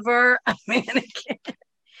never a mannequin.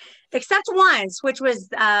 Except once, which was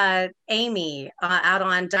Amy out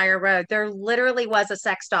on Dyer Road. There literally was a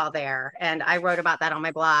sex doll there. And I wrote about that on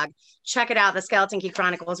my blog. Check it out, the Skeleton Key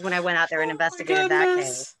Chronicles, when I went out there and investigated that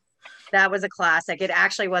case. That was a classic. It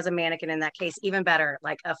actually was a mannequin in that case. Even better,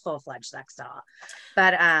 like a full-fledged sex doll.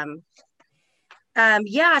 But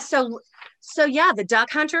yeah, so yeah, the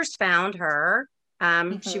duck hunters found her.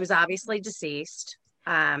 She was obviously deceased.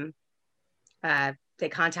 They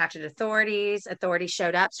contacted authorities. Authorities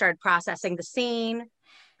showed up, started processing the scene,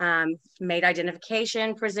 made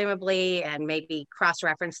identification, presumably, and maybe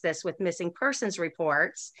cross-referenced this with missing persons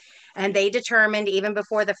reports. And they determined, even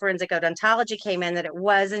before the forensic odontology came in, that it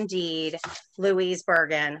was indeed Louise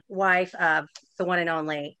Bergen, wife of the one and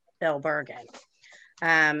only Bill Bergen.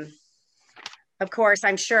 Of course,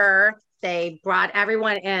 I'm sure they brought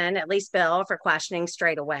everyone in, at least Bill, for questioning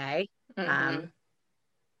straight away.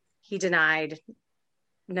 He denied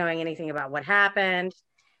knowing anything about what happened,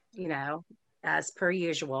 as per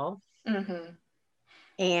usual.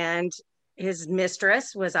 And his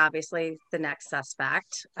mistress was obviously the next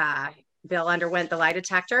suspect. Bill underwent the lie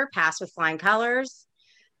detector, passed with flying colors.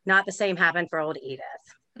 Not the same happened for old Edith.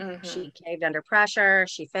 She caved under pressure,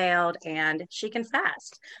 she failed, and she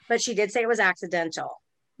confessed. But she did say it was accidental.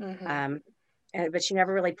 But she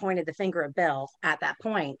never really pointed the finger at Bill at that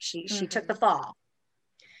point. She took the fall.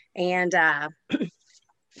 And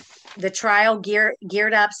the trial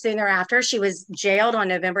geared up soon thereafter. She was jailed on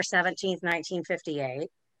November 17th, 1958.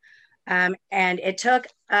 And it took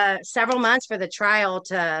several months for the trial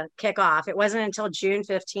to kick off. It wasn't until June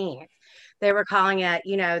 15th. They were calling it,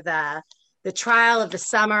 the trial of the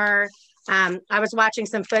summer. I was watching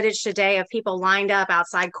some footage today of people lined up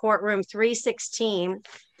outside courtroom 316.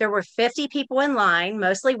 There were 50 people in line,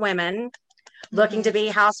 mostly women, looking to be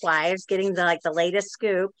housewives, getting the latest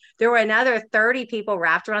scoop. There were another 30 people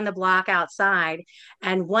wrapped around the block outside.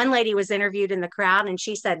 And one lady was interviewed in the crowd, and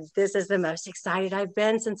she said, "This is the most excited I've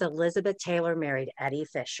been since Elizabeth Taylor married Eddie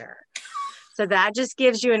Fisher." So that just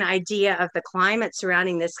gives you an idea of the climate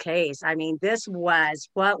surrounding this case. I mean, this was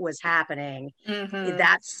what was happening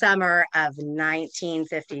that summer of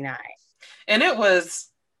 1959. And it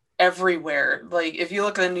was everywhere. Like, if you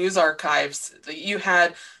look at the news archives, you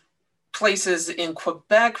had places in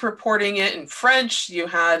Quebec reporting it in French. You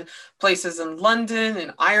had places in London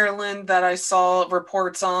and Ireland that I saw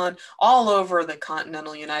reports on, all over the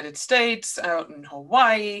continental United States, out in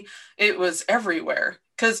Hawaii. It was everywhere.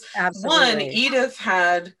 Because one, Edith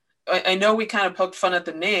had, I know we kind of poked fun at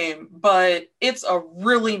the name, but it's a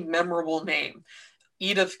really memorable name.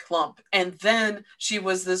 Edith Klump. And then she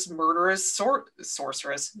was this murderous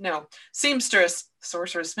seamstress,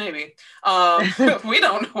 sorceress maybe. We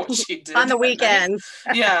don't know what she did. On the weekends.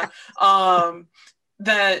 Yeah.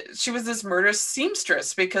 That she was this murderous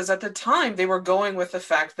seamstress, because at the time they were going with the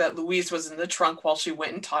fact that Louise was in the trunk while she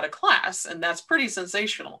went and taught a class. And that's pretty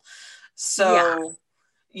sensational. So,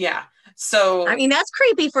 yeah. So, I mean, that's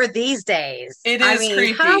creepy for these days. It is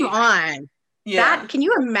creepy. Come on. Yeah. Can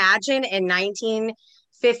you imagine in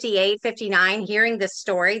 1958, 59, hearing this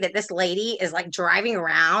story that this lady is driving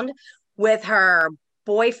around with her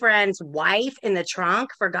boyfriend's wife in the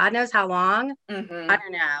trunk for God knows how long? I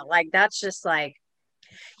don't know. That's just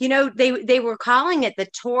they were calling it the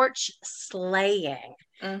torch slaying.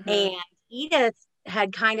 And Edith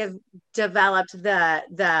had kind of developed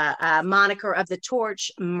the moniker of the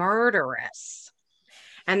torch murderess.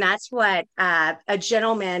 And that's what a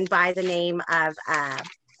gentleman by the name of,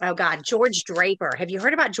 George Draper. Have you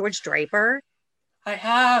heard about George Draper? I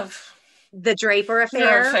have. The Draper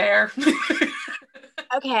affair?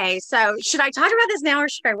 Okay, so should I talk about this now, or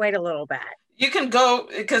should I wait a little bit? You can go,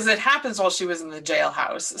 because it happens while she was in the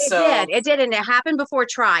jailhouse. It did, and it happened before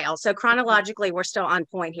trial. So chronologically, we're still on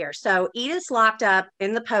point here. So Edith's locked up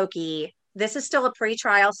in the pokey this is still a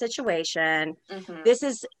pre-trial situation. Mm-hmm. This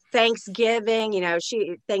is Thanksgiving,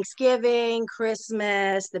 Thanksgiving,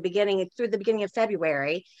 Christmas, through the beginning of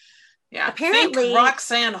February. Yeah. Apparently, Think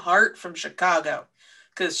Roxanne Hart from Chicago,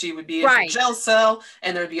 because she would be in her right. jail cell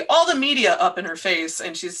and there'd be all the media up in her face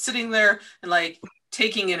and she's sitting there and like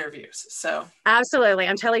taking interviews. So Absolutely.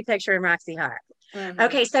 I'm totally picturing Roxy Hart. mm-hmm.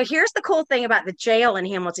 Okay, so here's the cool thing about the jail in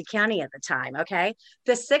Hamilton County at the time, okay?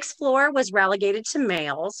 The 6th floor was relegated to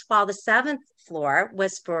males, while the 7th floor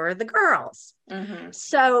was for the girls. Mm-hmm.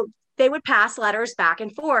 So they would pass letters back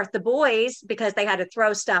and forth. The boys, because they had to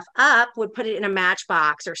throw stuff up, would put it in a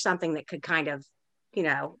matchbox or something that could kind of, get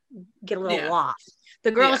a little lost.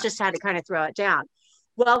 The girls just had to kind of throw it down.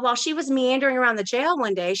 Well, while she was meandering around the jail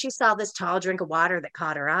one day, she saw this tall drink of water that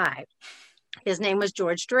caught her eye. His name was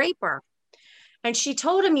George Draper. And she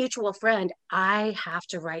told a mutual friend, I have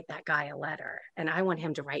to write that guy a letter and I want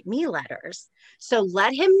him to write me letters. So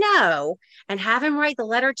let him know and have him write the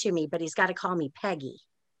letter to me, but he's got to call me Peggy.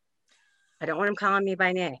 I don't want him calling me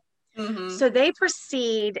by name. Mm-hmm. So they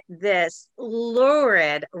proceed this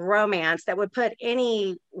lurid romance that would put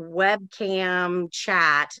any webcam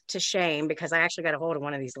chat to shame, because I actually got a hold of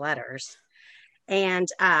one of these letters. And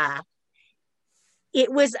it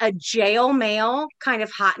was a jail mail kind of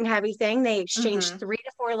hot and heavy thing. They exchanged 3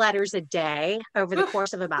 to 4 letters a day over the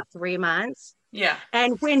course of about 3 months. Yeah.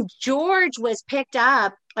 And when George was picked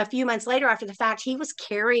up a few months later after the fact, he was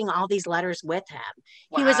carrying all these letters with him.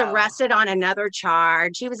 Wow. He was arrested on another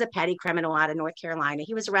charge. He was a petty criminal out of North Carolina.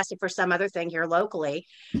 He was arrested for some other thing here locally.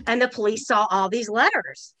 And the police saw all these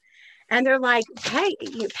letters. And they're like, hey,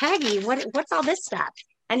 Peggy, what's all this stuff?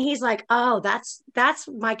 And he's like, oh, that's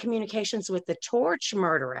my communications with the torch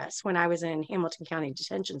murderess when I was in Hamilton County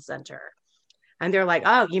Detention Center. And they're like,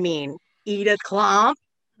 oh, you mean Edith Klump?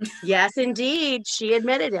 Yes, indeed. She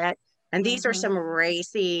admitted it. And these are some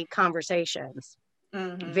racy conversations,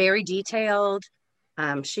 very detailed.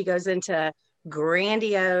 She goes into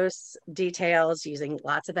grandiose details using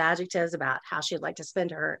lots of adjectives about how she'd like to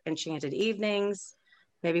spend her enchanted evenings,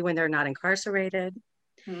 maybe when they're not incarcerated.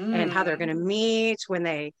 And how they're going to meet when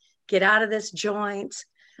they get out of this joint.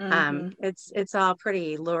 It's all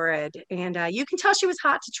pretty lurid. And you can tell she was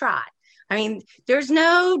hot to trot. I mean, there's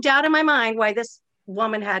no doubt in my mind why this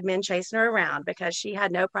woman had men chasing her around, because she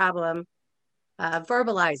had no problem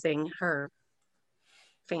verbalizing her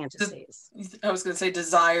fantasies. I was going to say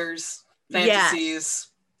desires,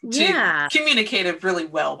 fantasies. She communicated really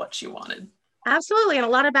well what she wanted. Absolutely. And a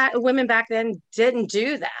lot of women back then didn't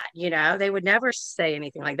do that. They would never say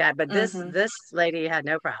anything like that. But this lady had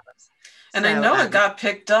no problems. And I know it got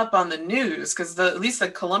picked up on the news, because at least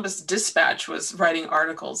the Columbus Dispatch was writing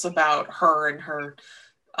articles about her and her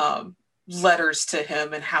letters to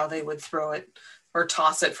him and how they would throw it or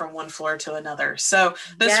toss it from one floor to another. So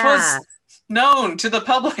this was known to the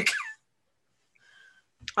public.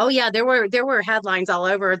 Oh, yeah. There were headlines all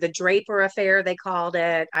over. The Draper affair, they called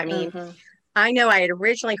it. I mean, I know I had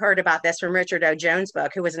originally heard about this from Richard O. Jones'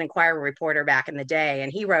 book, who was an Inquirer reporter back in the day.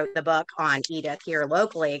 And he wrote the book on Edith here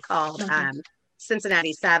locally called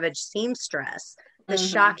Cincinnati Savage Seamstress, the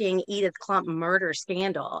shocking Edith Klump murder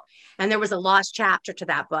scandal. And there was a lost chapter to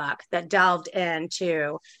that book that delved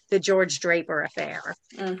into the George Draper affair.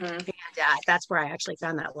 And that's where I actually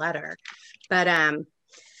found that letter. But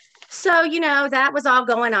so, that was all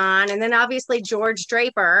going on. And then obviously George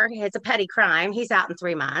Draper, it's a petty crime. He's out in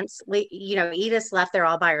 3 months. Edith's left there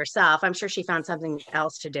all by herself. I'm sure she found something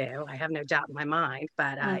else to do. I have no doubt in my mind,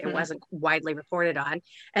 but it wasn't widely reported on.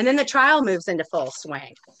 And then the trial moves into full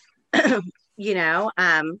swing,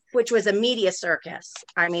 which was a media circus.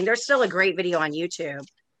 I mean, there's still a great video on YouTube.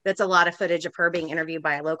 That's a lot of footage of her being interviewed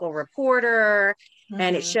by a local reporter.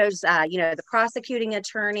 And it shows, the prosecuting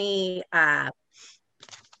attorney,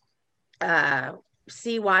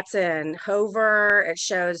 C. Watson Hover. It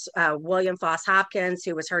shows William Foss Hopkins,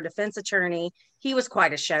 who was her defense attorney. He was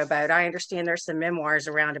quite a showboat. I understand there's some memoirs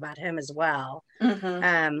around about him as well.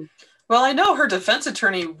 Well, I know her defense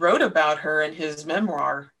attorney wrote about her in his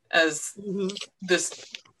memoir as this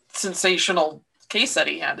sensational case that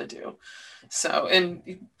he had to do. So, and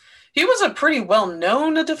he was a pretty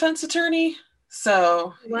well-known defense attorney.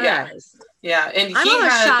 So, yeah, and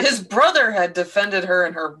his brother had defended her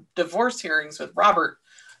in her divorce hearings with Robert,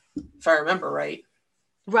 if I remember right.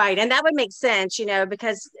 Right, and that would make sense,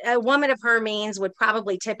 because a woman of her means would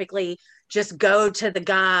probably typically just go to the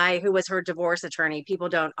guy who was her divorce attorney. People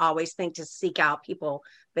don't always think to seek out people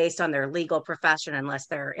based on their legal profession unless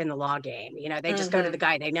they're in the law game. They just go to the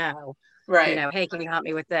guy they know. Right. Hey, can you help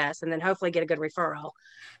me with this? And then hopefully get a good referral.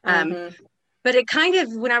 But it kind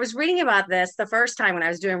of, when I was reading about this the first time when I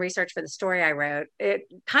was doing research for the story I wrote, it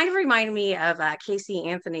kind of reminded me of Casey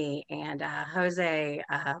Anthony and Jose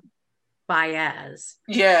Baez.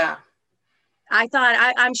 Yeah. I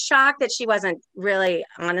thought, I'm shocked that she wasn't really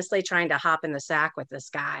honestly trying to hop in the sack with this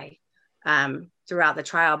guy throughout the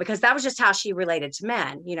trial, because that was just how she related to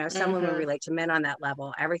men. You know, some women relate to men on that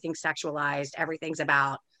level. Everything's sexualized. Everything's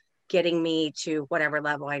about getting me to whatever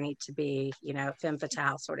level I need to be, you know, femme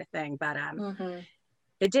fatale sort of thing. But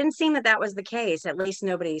it didn't seem that that was the case. At least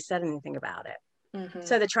nobody said anything about it.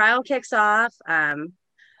 So the trial kicks off.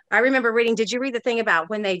 I remember reading, did you read the thing about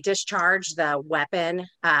when they discharged the weapon,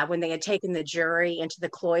 when they had taken the jury into the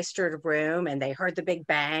cloistered room and they heard the big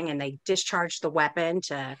bang and they discharged the weapon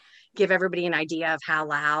to give everybody an idea of how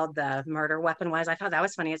loud the murder weapon was? I thought that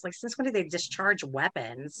was funny. It's like, since when did they discharge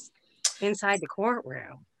weapons inside the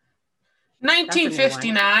courtroom?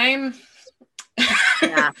 1959.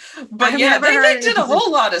 Yeah. But yeah, they did a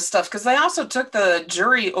whole lot of stuff, because they also took the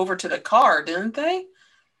jury over to the car, didn't they?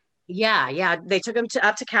 Yeah. They took them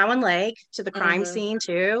up to Cowan Lake, to the crime scene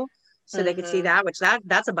too, so they could see that, which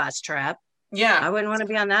that's a bus trip. Yeah. I wouldn't want to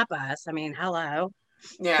be on that bus. I mean, hello.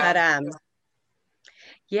 Yeah. But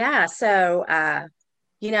yeah, so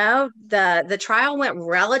you know, the trial went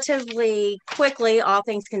relatively quickly, all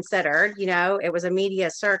things considered. You know, it was a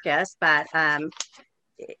media circus, but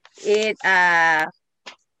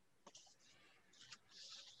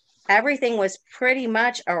everything was pretty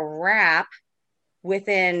much a wrap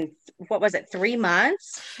within, what was it, 3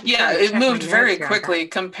 months? Yeah, it moved very quickly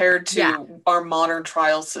compared to our modern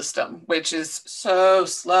trial system, which is so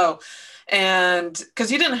slow. And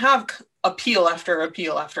because you didn't have appeal after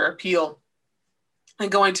appeal after appeal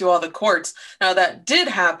and going to all the courts. Now that did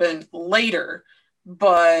happen later,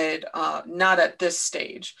 but not at this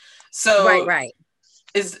stage. So right.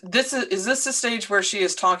 Is this the stage where she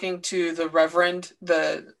is talking to the Reverend,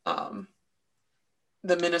 the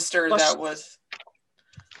minister that was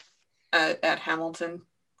at Hamilton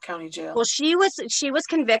County Jail? Well, she was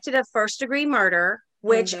convicted of first-degree murder,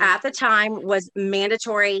 which at the time was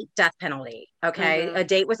mandatory death penalty. Okay, a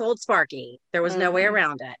date with Old Sparky. There was no way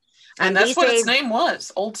around it. And that's what its name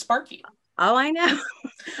was, Old Sparky. Oh, I know.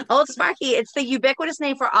 Old Sparky. It's the ubiquitous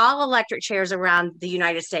name for all electric chairs around the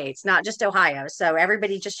United States, not just Ohio. So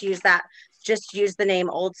everybody just use the name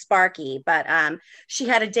Old Sparky. But she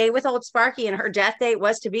had a date with Old Sparky, and her death date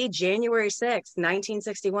was to be January 6th,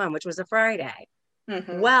 1961, which was a Friday.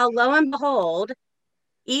 Well, lo and behold,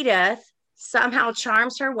 Edith somehow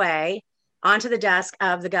charms her way onto the desk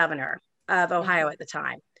of the governor of Ohio at the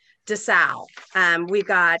time, DeSalle. We've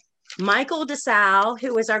got Michael DeSalle,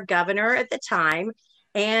 who was our governor at the time,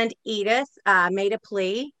 and Edith made a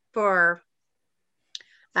plea for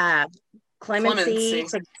clemency.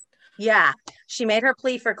 She made her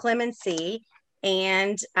plea for clemency,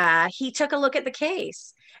 and he took a look at the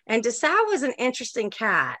case. And DeSalle was an interesting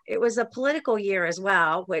cat. It was a political year as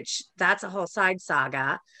well, which that's a whole side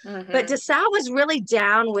saga. But DeSalle was really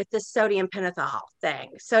down with the sodium pentothal thing,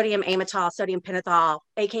 sodium amytal, sodium pentothal,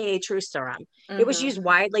 aka truth serum. It was used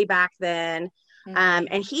widely back then.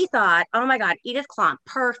 And he thought, oh my God, Edith Klomp,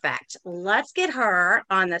 perfect. Let's get her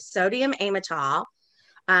on the sodium amytal.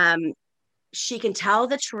 She can tell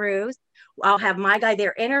the truth. I'll have my guy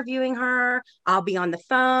there interviewing her. I'll be on the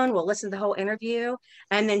phone. We'll listen to the whole interview.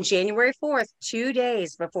 And then January 4th, 2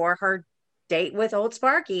 days before her date with Old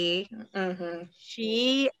Sparky,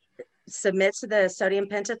 she submits to the sodium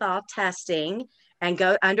pentothal testing and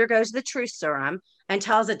undergoes the truth serum and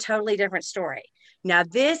tells a totally different story. Now,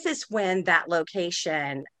 this is when that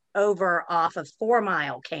location over off of 4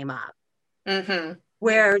 Mile came up,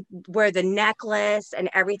 where the necklace and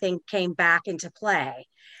everything came back into play.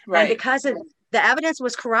 Right. And because the evidence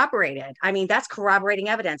was corroborated. I mean, that's corroborating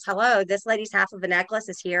evidence. Hello, this lady's half of the necklace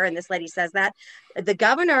is here, and this lady says that. The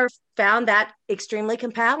governor found that extremely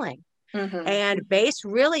compelling. And based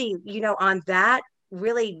really, on that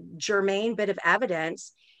really germane bit of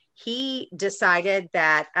evidence, he decided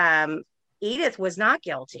that Edith was not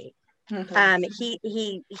guilty.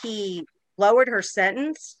 He lowered her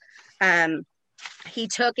sentence. He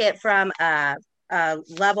took it from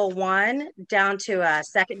level 1 down to a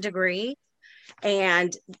 2nd degree.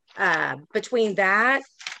 And between that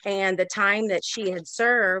and the time that she had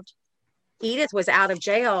served, Edith was out of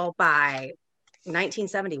jail by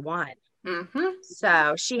 1971.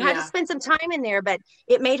 So she had to spend some time in there, but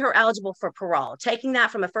it made her eligible for parole. Taking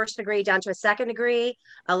that from a 1st degree down to a 2nd degree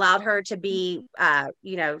allowed her to be,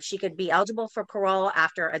 she could be eligible for parole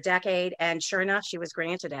after a decade. And sure enough, she was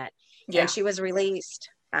granted it. And she was released.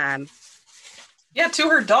 To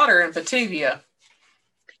her daughter in Batavia.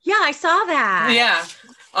 Yeah, I saw that. Yeah.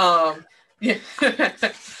 Yeah.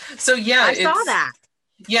 So yeah, I saw that.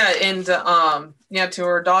 Yeah, and to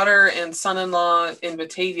her daughter and son-in-law in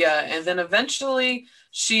Batavia, and then eventually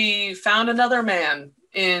she found another man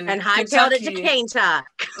in And hightailed it to Kentucky. Kaintuck.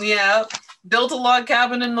 Yeah, built a log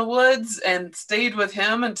cabin in the woods and stayed with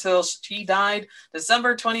him until she died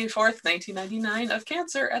December 24th, 1999 of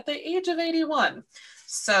cancer at the age of 81.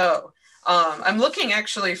 So I'm looking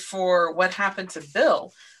actually for what happened to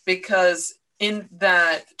Bill, because in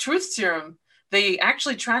that truth serum, they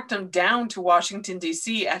actually tracked him down to Washington,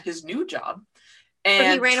 D.C. at his new job. And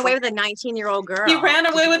so he ran away with a 19-year-old girl. He ran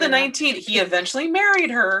away with a 19. He eventually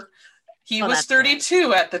married her. He was 32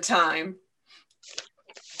 good. At the time.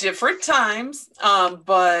 Different times,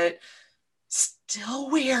 but still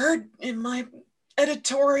weird in my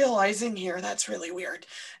editorializing here. That's really weird.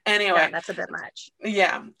 Anyway. Yeah, that's a bit much.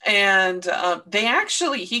 Yeah. And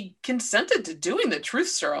he consented to doing the truth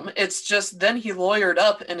serum. It's just then he lawyered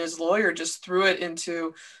up and his lawyer just threw it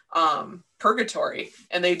into purgatory,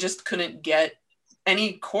 and they just couldn't get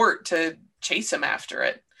any court to chase him after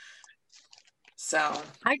it. So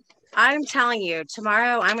I'm telling you,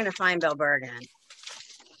 tomorrow I'm going to find Bill Bergen.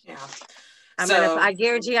 Yeah. I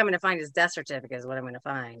guarantee I'm going to find his death certificate is what I'm going to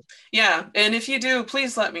find. Yeah. And if you do,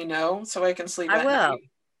 please let me know so I can sleep at night.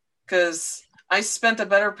 Because I spent the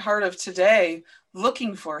better part of today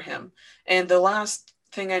looking for him. And the last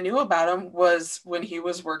thing I knew about him was when he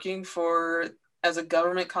was working as a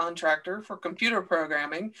government contractor for computer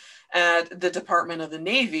programming at the Department of the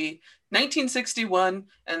Navy, 1961.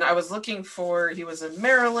 And I was looking he was in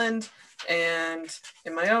Maryland, and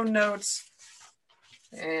in my own notes,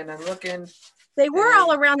 and I'm looking. They were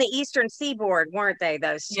all around the Eastern Seaboard, weren't they,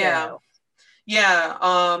 those two?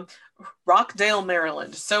 Yeah. Rockdale,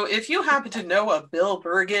 Maryland. So if you happen to know a Bill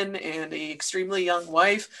Bergen and a extremely young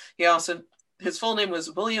wife, his full name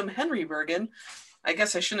was William Henry Bergen. I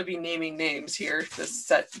guess I shouldn't be naming names here to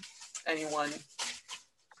set anyone.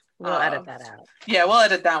 We'll edit that out. Yeah, we'll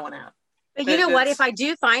edit that one out. But you know what? If I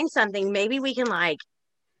do find something, maybe we can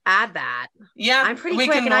add that. Yeah, I'm pretty quick,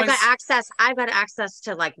 and I've got access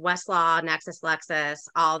to Westlaw, NexisLexis,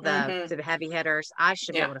 all the heavy hitters. I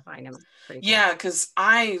should be able to find them. Yeah, because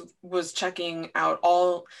I was checking out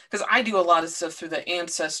because I do a lot of stuff through the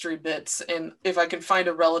Ancestry bits, and if I can find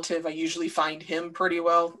a relative, I usually find him pretty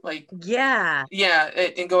well.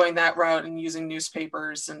 And going that route and using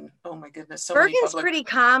newspapers, and oh my goodness, Bergen's pretty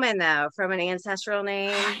common though from an ancestral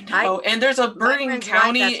name. I know, and there's a Bergen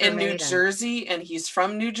County in New Jersey, and he's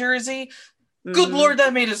from New Jersey. Mm-hmm. Good Lord,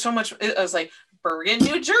 that made it so much. I was like, Bergen,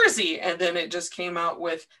 New Jersey, and then it just came out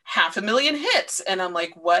with 500,000 hits, and I'm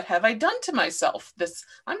like, what have I done to myself?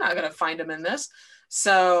 I'm not gonna find him in this.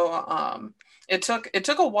 So it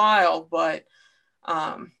took a while, but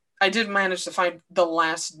I did manage to find the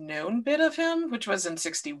last known bit of him, which was in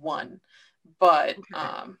 61. But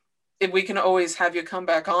if we can always have you come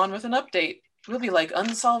back on with an update, we'll be like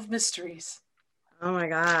Unsolved Mysteries. Oh my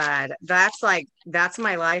God, that's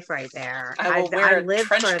my life right there. I live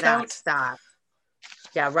for coat. That stuff.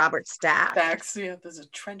 Yeah, Robert Stack. Yeah, there's a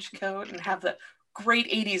trench coat and have the great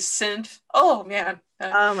 80s synth. Oh, man.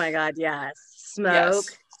 Oh, my God, yes. Smoke.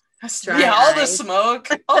 Yes. All the smoke.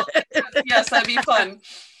 Oh, yes, that'd be fun.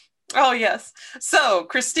 Oh, yes. So,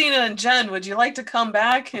 Christina and Jen, would you like to come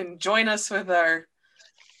back and join us with our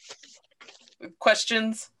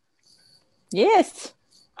questions? Yes.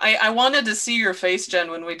 I wanted to see your face, Jen,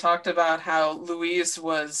 when we talked about how Louise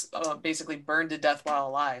was basically burned to death while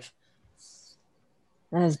alive.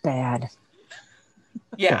 That is bad.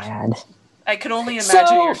 Yeah. Bad. I could only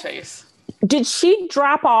imagine your face. Did she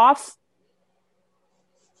drop off?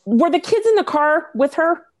 Were the kids in the car with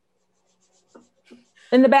her?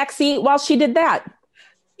 In the back seat while she did that?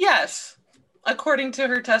 Yes. According to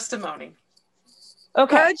her testimony.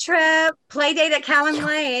 Okay. Road trip, play date at Cowan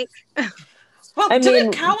Lake. Well,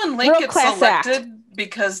 didn't Cowan Lake get selected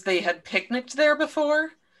because they had picnicked there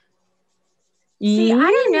before? See, I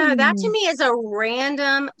don't know. That to me is a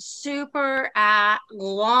random, super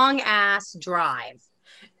long ass drive.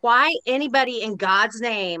 Why anybody in God's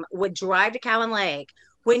name would drive to Cowan Lake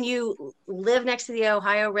when you live next to the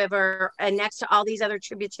Ohio River and next to all these other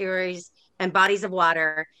tributaries and bodies of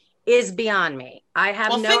water is beyond me. I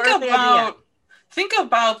have no idea. Think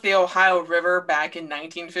about the Ohio River back in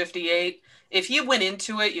 1958. If you went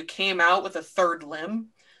into it, you came out with a third limb.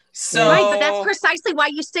 So, right, but that's precisely why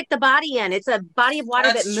you stick the body in. It's a body of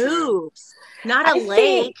water that moves, not a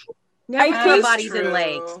lake. Never put bodies in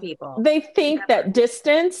lakes, people. They think that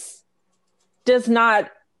distance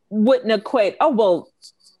wouldn't equate. Oh, well,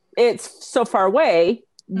 it's so far away,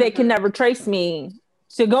 they can never trace me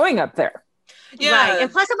to going up there. Yeah. Right.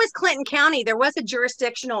 And plus it was Clinton County. There was a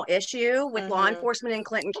jurisdictional issue with law enforcement in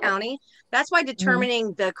Clinton County. That's why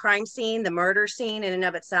determining the crime scene, the murder scene in and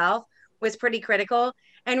of itself was pretty critical.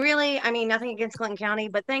 And really, I mean, nothing against Clinton County,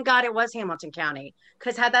 but thank God it was Hamilton County.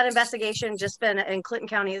 Because had that investigation just been in Clinton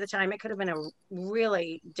County at the time, it could have been a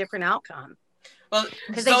really different outcome. Well,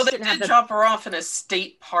 so they did drop her off in a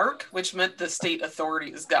state park, which meant the state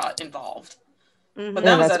authorities got involved. But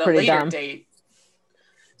that was at a later date.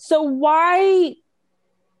 So why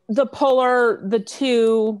the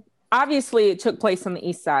two, obviously it took place on the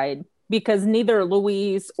east side because neither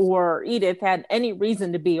Louise or Edith had any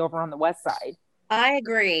reason to be over on the west side. I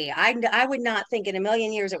agree. I would not think in a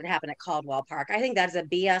million years it would happen at Caldwell Park. I think that's a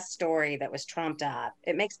BS story that was trumped up.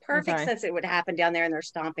 It makes perfect sense it would happen down there in their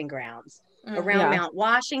stomping grounds around Mount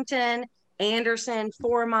Washington, Anderson,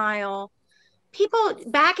 4 Mile. People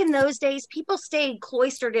back in those days, people stayed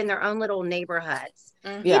cloistered in their own little neighborhoods.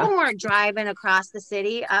 People weren't driving across the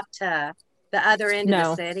city up to the other end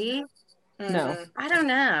of the city. No. I don't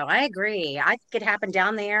know. I agree. I think it happened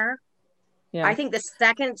down there. Yeah. I think the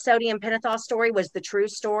second sodium pentothal story was the true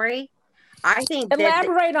story. I think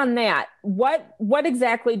elaborate on that. What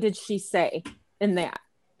exactly did she say in that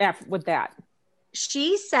with that?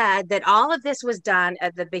 She said that all of this was done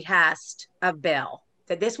at the behest of Bill.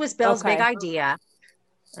 That this was Bill's big idea.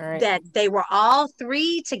 All right. That they were all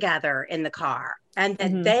 3 together in the car and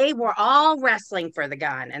that they were all wrestling for the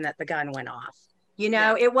gun and that the gun went off. You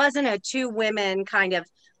know, it wasn't a 2 women kind of,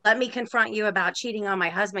 let me confront you about cheating on my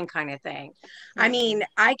husband kind of thing. I mean,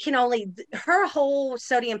 her whole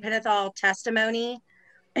sodium pentothal testimony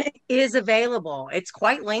is available. It's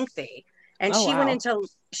quite lengthy. And she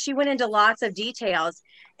went into lots of details.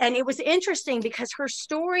 And it was interesting because her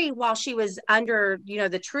story while she was under,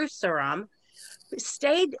 the truth serum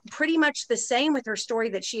stayed pretty much the same with her story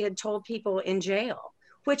that she had told people in jail,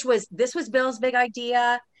 which was, this was Bill's big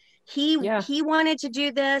idea. He wanted to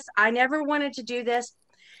do this. I never wanted to do this.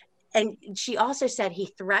 And she also said he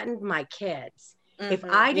threatened my kids. If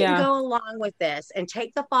I didn't go along with this and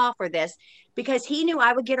take the fall for this, because he knew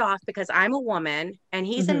I would get off because I'm a woman and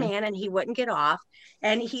he's a man and he wouldn't get off.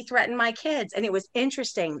 And he threatened my kids. And it was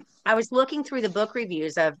interesting. I was looking through the book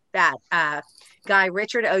reviews of that guy,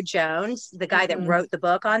 Richard O. Jones, the guy that wrote the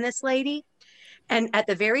book on this lady. And at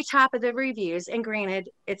the very top of the reviews, and granted,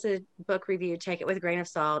 it's a book review, take it with a grain of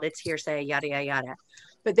salt, it's hearsay, yada, yada, yada.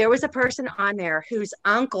 But there was a person on there whose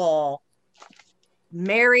uncle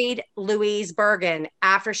married Louise Bergen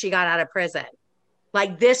after she got out of prison.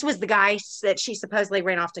 Like, this was the guy that she supposedly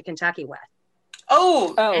ran off to Kentucky with.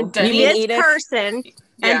 And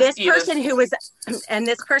this person who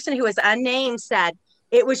was unnamed said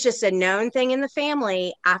it was just a known thing in the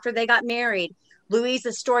family after they got married.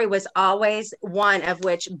 Louise's story was always one of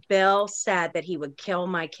which Bill said that he would kill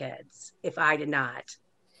my kids if I did not.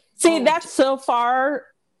 See, that's so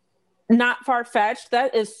not far-fetched.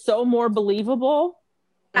 That is so more believable.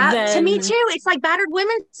 To me too. It's like battered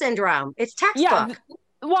women syndrome. It's textbook. Yeah.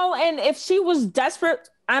 Well, and if she was desperate,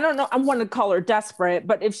 I don't know, I want to call her desperate,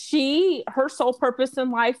 but if her sole purpose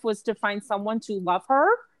in life was to find someone to love her,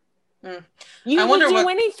 you would do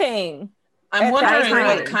anything. I'm wondering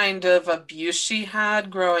what kind of abuse she had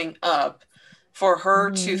growing up for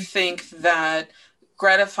her to think that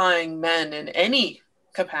gratifying men in any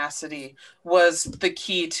capacity was the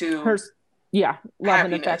key to her love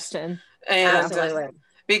and affection. And absolutely.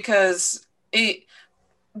 Because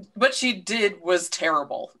what she did was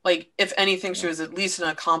terrible. Like, if anything, she was at least an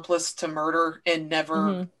accomplice to murder and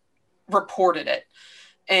never reported it.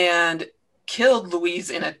 And killed Louise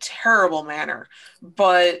in a terrible manner.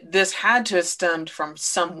 But this had to have stemmed from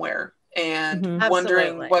somewhere. And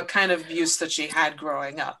wondering what kind of abuse that she had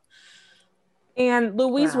growing up. And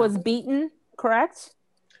Louise was beaten, correct?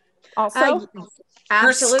 Also?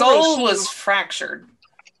 Her skull was fractured.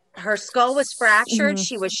 Her skull was fractured.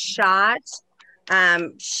 She was shot.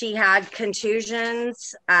 She had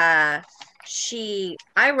contusions. I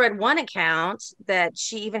read one account that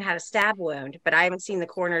she even had a stab wound, but I haven't seen the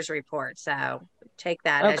coroner's report. So take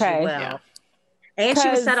that as you will. Yeah. And she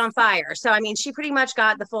was set on fire. So, I mean, she pretty much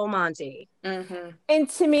got the full Monty. And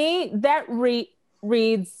to me, that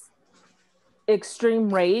reads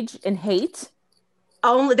extreme rage and hate.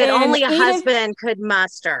 Only a husband could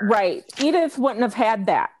muster. Right. Edith wouldn't have had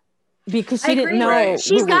that because she didn't know. Right.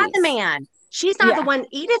 She's got the man. She's not the one.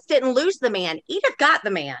 Edith didn't lose the man. Edith got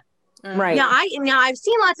the man. Right. Now I've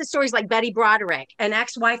seen lots of stories like Betty Broderick, an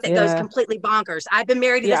ex-wife that goes completely bonkers. I've been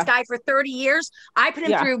married to this guy for 30 years. I put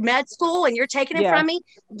him through med school and you're taking him from me.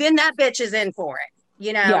 Then that bitch is in for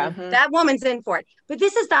it. That woman's in for it. But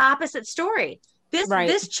this is the opposite story.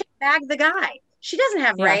 This chick bagged the guy. She doesn't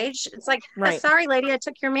have rage. It's like, sorry, lady, I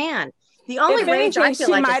took your man. The only rage anything, I feel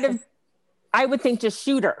like might have, I would think, just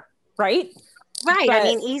shoot her, right? Right. But, I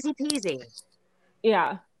mean, easy peasy.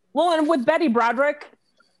 Yeah. Well, and with Betty Broderick,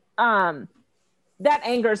 that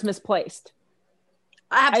anger is misplaced.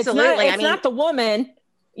 Absolutely. It's not the woman,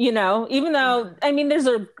 you know, even though, I mean, there's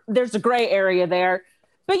a gray area there,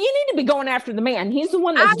 but you need to be going after the man. He's the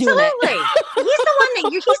one that's doing it.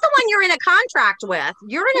 He's the one you're in a contract with.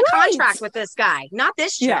 You're in a contract with this guy, not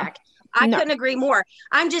this chick. Yeah. I couldn't agree more.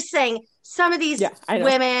 I'm just saying some of these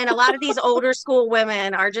women, a lot of these older school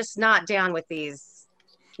women are just not down with these,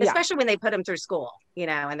 especially when they put them through school, you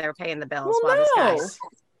know, and they're paying the bills while this guy's.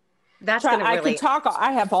 That's going to really... I could talk.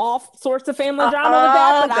 I have all sorts of family drama with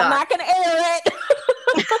that, but I'm not going to air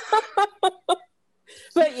it.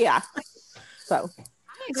 But yeah. So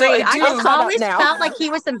I always felt like he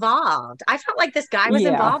was involved. I felt like this guy was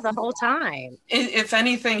involved the whole time. If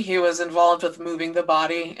anything, he was involved with moving the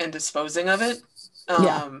body and disposing of it.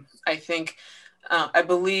 I think, I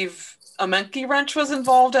believe a monkey wrench was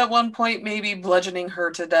involved at one point, maybe bludgeoning her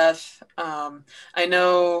to death. I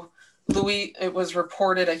know it was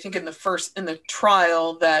reported, I think in the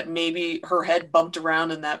trial, that maybe her head bumped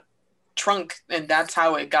around in that trunk and that's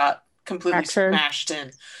how it got completely smashed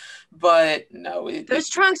in. But no, those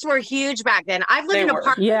trunks were huge back then. I've lived in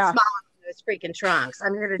apartments smaller than those freaking trunks.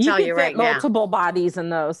 I'm here to tell you right now. Multiple bodies in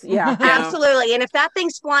those. Yeah. Absolutely. And if that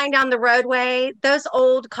thing's flying down the roadway, those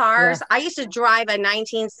old cars, I used to drive a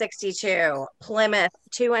 1962 Plymouth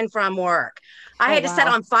to and from work. I had to set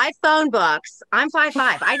on 5 phone books. I'm 5'5".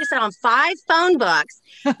 I had to set on 5 phone books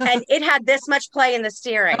and it had this much play in the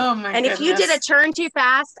steering. Oh my goodness. If you did a turn too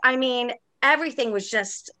fast, I mean, everything was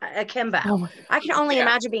just akimbo. I can only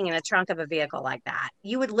imagine being in a trunk of a vehicle like that.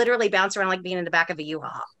 You would literally bounce around like being in the back of a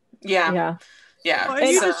U-Haul. Yeah. Well, and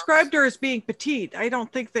you described her as being petite. I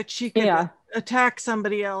don't think that she could attack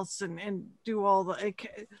somebody else and do all the,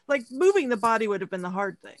 like moving the body would have been the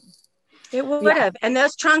hard thing. It would have. And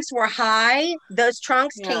those trunks were high. Those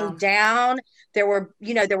trunks came down. There were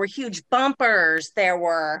huge bumpers. There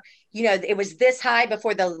were, it was this high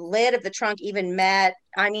before the lid of the trunk even met.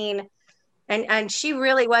 I mean, and she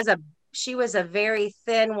really was a very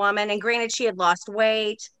thin woman. And granted, she had lost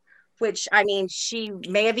weight, which, I mean, she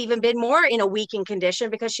may have even been more in a weakened condition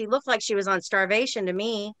because she looked like she was on starvation to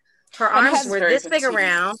me. Her arms were this big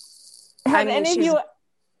around. Have any of you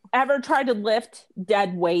ever tried to lift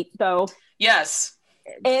dead weight though? Yes.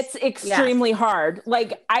 It's extremely hard.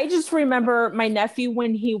 Like, I just remember my nephew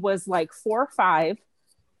when he was like 4 or 5,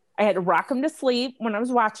 I had to rock him to sleep when I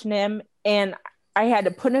was watching him, and I had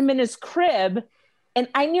to put him in his crib, and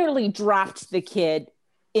I nearly dropped the kid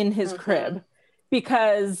in his crib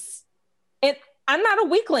because I'm not a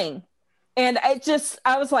weakling. And I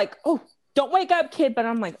was like, oh, don't wake up, kid. But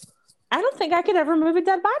I'm like, I don't think I could ever move a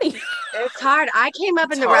dead body. It's hard. I came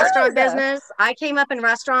up in the restaurant business. I came up in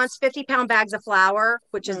restaurants, 50-pound bags of flour,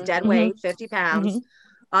 which is dead weight, 50 pounds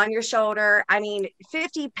on your shoulder. I mean,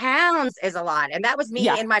 50 pounds is a lot. And that was me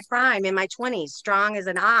in my prime, in my 20s, strong as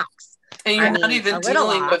an ox. And you're not even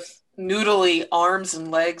dealing with noodly arms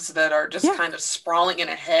and legs that are just kind of sprawling in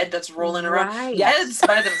a head that's rolling around. Right. Heads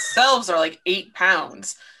by themselves are like 8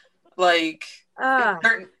 pounds. Like,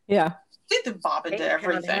 they bob into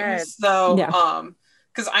everything. So,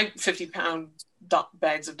 because 50-pound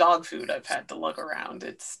bags of dog food I've had to lug around.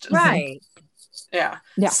 It's just yeah.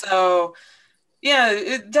 So,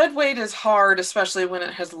 dead weight is hard, especially when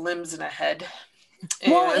it has limbs and a head.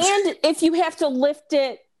 And if you have to lift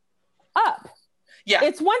it up. Yeah.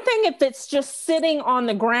 It's one thing if it's just sitting on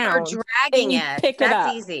the ground or dragging it. Pick it up.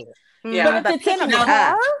 That's easy. Yeah. But if it's in a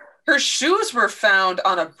car, her shoes were found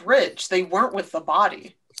on a bridge. They weren't with the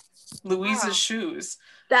body. Louise's shoes.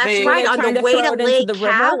 That's right, on the way to Lake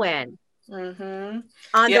Cowan.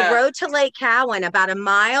 On the road to Lake Cowan, about a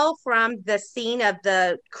mile from the scene of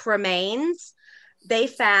the cremains, they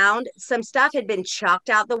found some stuff had been chucked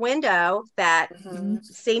out the window that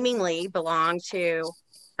seemingly belonged to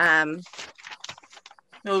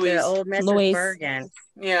Louise. The old Mrs. Bergen.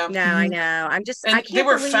 Yeah. No, I know. I can't they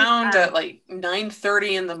were found at like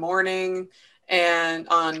 9:30 in the morning. And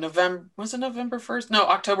on November 1st? No,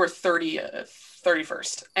 October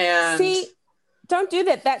 31st. And see, don't do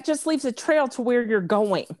that. That just leaves a trail to where you're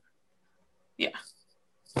going. Yeah.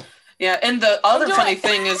 Yeah. And the other funny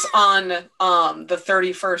thing is on the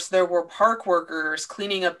 31st, there were park workers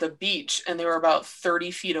cleaning up the beach, and they were about 30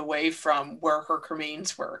 feet away from where her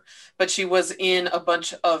cremains were. But she was in a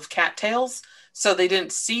bunch of cattails. So they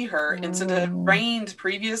didn't see her, and since it had rained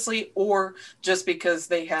previously, or just because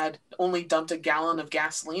they had only dumped a gallon of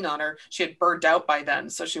gasoline on her, she had burned out by then,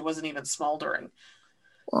 so she wasn't even smoldering.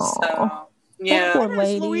 So, Yeah. Poor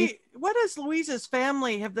lady. What is Louise's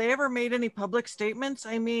family? Have they ever made any public statements?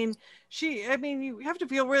 I mean, you have to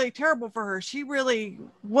feel really terrible for her. She really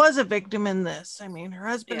was a victim in this. I mean, her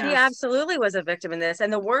husband. She absolutely was a victim in this,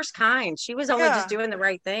 and the worst kind. She was only just doing the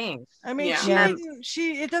right thing. I mean,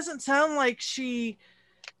 it doesn't sound like she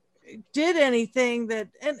did anything that,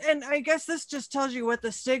 and I guess this just tells you what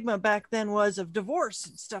the stigma back then was of divorce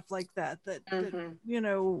and stuff like that, that you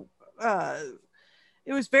know,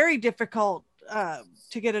 it was very difficult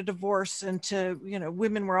to get a divorce, and to, you know,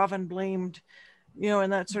 women were often blamed, you know,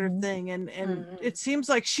 and that sort of thing. And it seems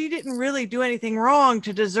like she didn't really do anything wrong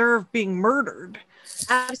to deserve being murdered.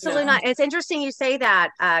 Absolutely not. It's interesting you say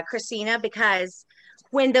that, Christina, because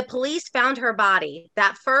when the police found her body,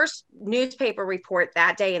 that first newspaper report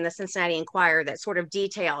that day in the Cincinnati Enquirer that sort of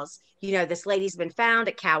details, you know, this lady's been found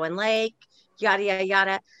at Cowan Lake, yada, yada,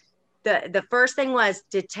 yada. The first thing was,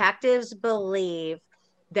 detectives believe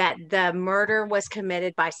that the murder was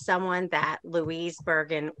committed by someone that Louise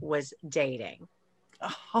Bergen was dating.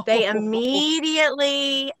 Oh. They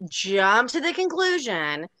immediately jumped to the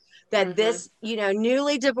conclusion that this, you know,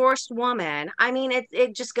 newly divorced woman, I mean,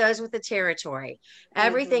 it just goes with the territory.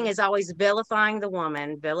 Everything is always vilifying the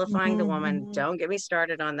woman, the woman. Don't get me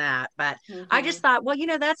started on that. But I just thought, well, you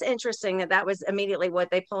know, that's interesting that was immediately what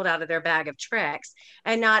they pulled out of their bag of tricks,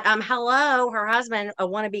 and not, hello, her husband, a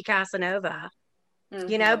wannabe Casanova.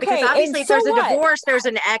 You know, because obviously if there's a divorce, there's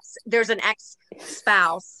an ex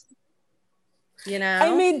spouse, you know?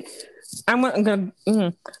 I mean, I'm going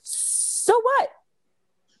to, so what?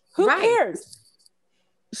 Who cares?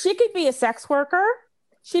 She could be a sex worker.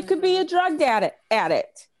 She could be a drug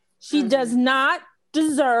addict. She does not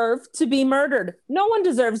deserve to be murdered. No one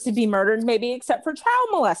deserves to be murdered, maybe except for child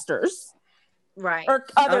molesters. Right. Or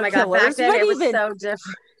other killers. Back then it was so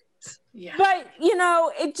different. Yeah. But, you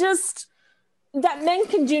know, it just, that men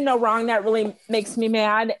can do no wrong. That really makes me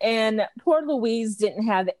mad. And poor Louise didn't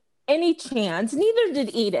have any chance. Neither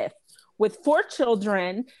did Edith. With 4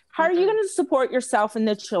 children, how are you going to support yourself and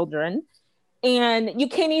the children? And you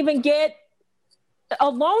can't even get a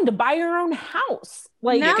loan to buy your own house.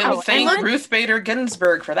 Like, you can thank Ruth Bader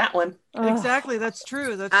Ginsburg for that one. Exactly, that's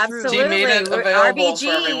true. That's absolutely. True. She made it available for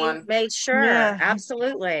everyone. Made sure,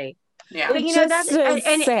 absolutely. Yeah, but you know, that's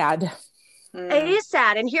sad. It is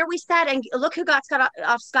sad. And here we sat, and look who got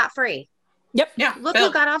off scot-free. Yep. Yeah. Look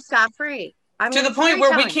who got off scot-free. I mean, to the point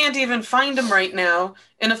where we can't even find him right now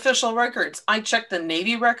in official records. I checked the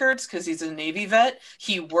Navy records because he's a Navy vet.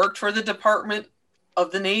 He worked for the Department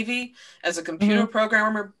of the Navy as a computer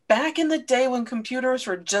programmer back in the day when computers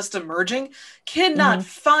were just emerging. Cannot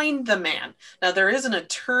find the man. Now, there is an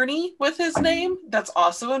attorney with his name that's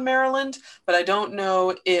also in Maryland, but I don't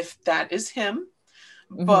know if that is him.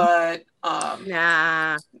 But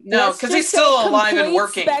no, because he's still alive and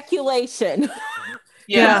working. Speculation.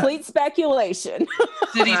 Complete speculation.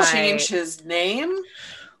 Did he change his name?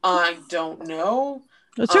 I don't know.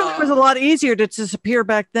 It certainly was a lot easier to disappear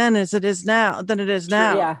back then than it is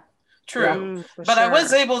now. True. But I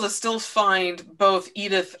was able to still find both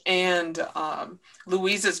Edith and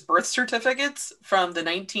Louise's birth certificates from the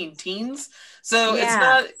 19-teens. So it's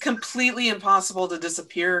not completely impossible to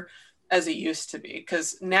disappear as it used to be.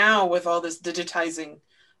 Because now with all this digitizing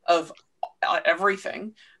of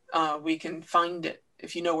everything, we can find it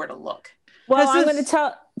if you know where to look. Well, I'm going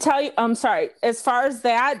to tell you, I'm sorry, as far as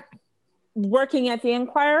that, working at the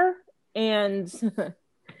Enquirer and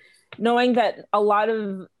knowing that a lot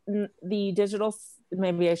of the digital,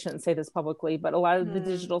 maybe I shouldn't say this publicly, but a lot of the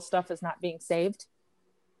digital stuff is not being saved.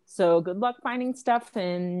 So good luck finding stuff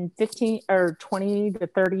in 15 or 20 to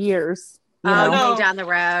 30 years. No. Down the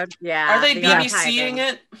road. Yeah. Are they BBCing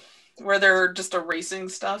it where they're just erasing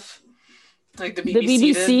stuff? Like the BBC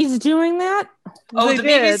The BBC's doing that? Oh,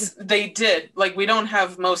 BBC, they did. Like, we don't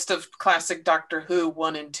have most of classic Doctor Who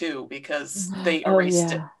 1 and 2 because they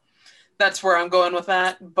erased it. That's where I'm going with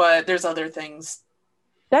that. But there's other things.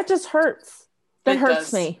 That just hurts. That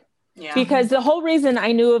hurts me. Yeah. Because the whole reason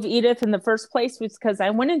I knew of Edith in the first place was because I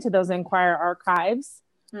went into those Enquirer archives.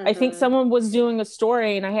 I think someone was doing a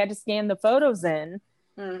story and I had to scan the photos in.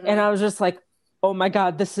 And I was just like, oh my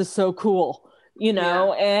God, this is so cool. You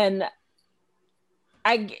know, and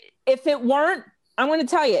if it weren't, I'm going to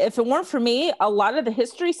tell you, if it weren't for me, a lot of the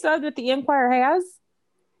history stuff that the Enquirer has,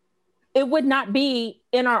 it would not be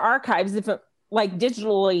in our archives if it, like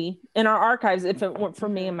digitally in our archives, if it weren't for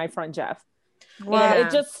me and my friend Jeff. Wow.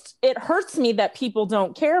 And it hurts me that people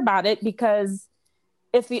don't care about it, because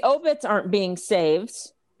if the obits aren't being saved,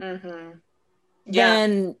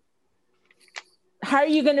 then how are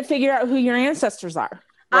you going to figure out who your ancestors are?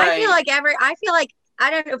 Right. I feel like I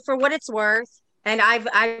don't know, for what it's worth, And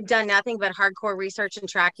I've done nothing but hardcore research and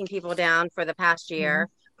tracking people down for the past year.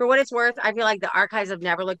 For what it's worth, I feel like the archives have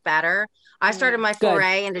never looked better. I started my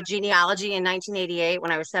foray into genealogy in 1988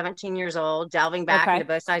 when I was 17 years old, delving back into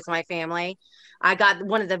both sides of my family. I got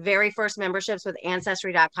one of the very first memberships with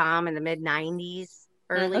Ancestry.com in the mid 90s,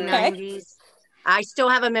 early 90s. I still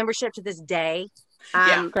have a membership to this day.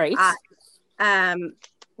 Great.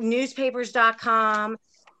 Newspapers.com,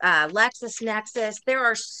 LexisNexis. There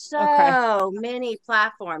are so many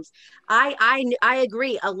platforms. I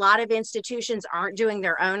agree. A lot of institutions aren't doing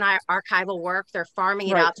their own archival work. They're farming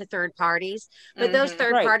it out to third parties, but those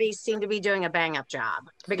third parties seem to be doing a bang up job,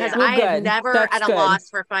 because I am never at a loss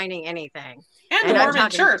for finding anything. And the Mormon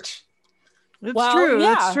Church. It's true.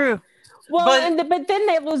 Yeah. It's true. Well, but then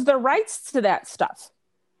they lose their rights to that stuff.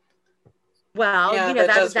 Well,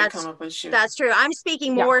 that's true. I'm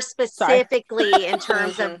speaking more specifically in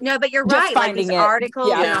terms of but you're right, like these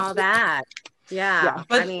articles and all that. Yeah.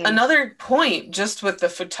 But another point just with the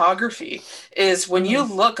photography is when you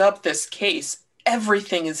look up this case,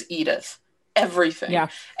 everything is Edith. Everything. Yeah.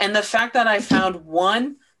 And the fact that I found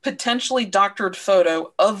one potentially doctored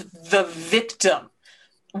photo of the victim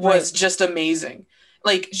was just amazing.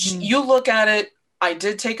 Like you look at it, I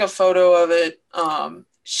did take a photo of it.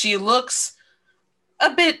 She looks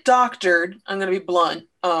a bit doctored. I'm going to be blunt.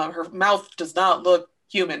 Her mouth does not look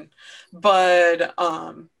human, but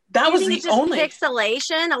that was the only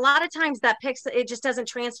pixelation. A lot of times that it just doesn't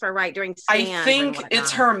transfer right during scans. I think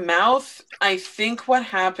it's her mouth. I think what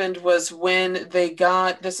happened was when they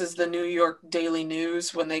got, this is the New York Daily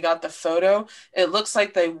News, when they got the photo, it looks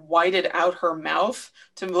like they whited out her mouth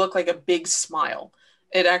to look like a big smile.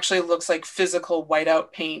 It actually looks like physical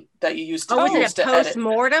whiteout paint that you used to use to edit. Was it a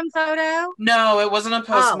post-mortem photo? No, it wasn't a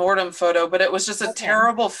post-mortem photo, but it was just a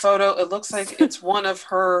terrible photo. It looks like it's one of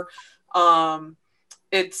her.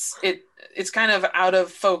 It's kind of out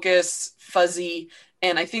of focus, fuzzy,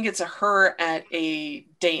 and I think it's her at a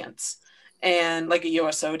dance, and like a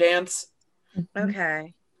USO dance.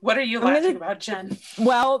 Okay. What are you laughing about, Jen?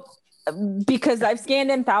 Well, because I've scanned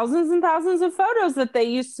in thousands and thousands of photos that they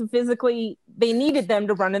used to they needed them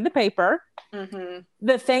to run in the paper.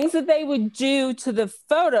 The things that they would do to the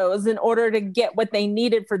photos in order to get what they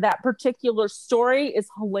needed for that particular story is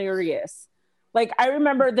hilarious. Like, I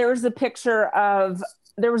remember there was a picture of,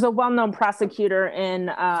 there was a well-known prosecutor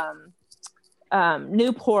in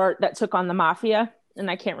Newport that took on the mafia, and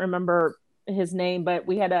I can't remember his name, but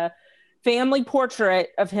we had a family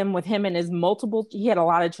portrait of him with him and his he had a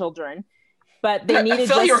lot of children, but they needed. I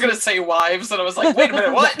felt you were going to say wives, and I was like, wait a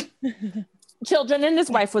minute, what? Children, and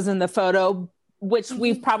his wife was in the photo, which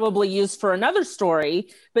we've probably used for another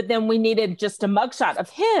story, but then we needed just a mugshot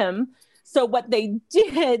of him. So what they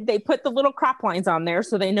did, they put the little crop lines on there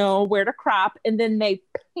so they know where to crop, and then they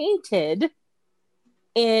painted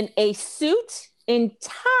in a suit and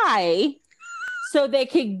tie so they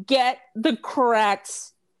could get the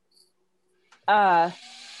correct bus,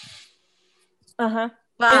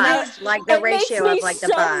 like the ratio of like the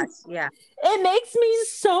bus. Yeah. It makes me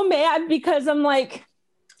so mad because I'm like,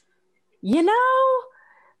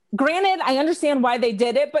 granted, I understand why they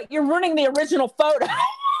did it, but you're ruining the original photo.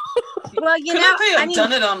 Well, couldn't they have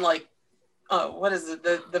done it on like, what is it?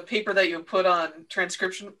 The paper that you put on transfer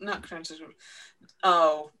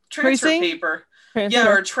paper. Yeah,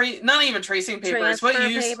 or not even tracing paper. It's what you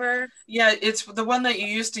use. Paper. Yeah, it's the one that you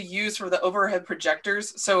used to use for the overhead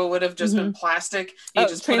projectors. So it would have just been plastic. You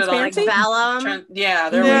just put it on like vellum. There we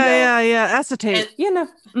go. Yeah, acetate.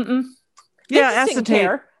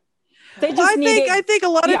 Acetate. I think a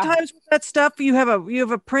lot of times with that stuff, you have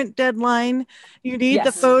a print deadline. You need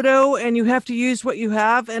the photo, and you have to use what you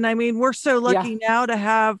have. And I mean, we're so lucky now to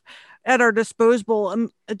have at our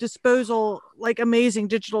disposal like amazing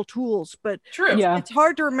digital tools, but it's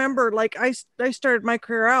hard to remember. Like I started my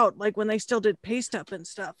career out like when they still did paste up and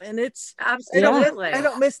stuff, and it's absolutely I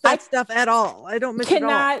don't miss that stuff at all. I don't miss it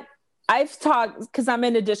all. I've talked because I'm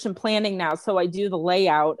in edition planning now, so I do the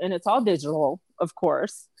layout, and it's all digital, of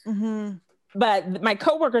course. But my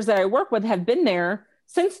coworkers that I work with have been there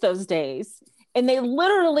since those days, and they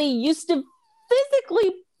literally used to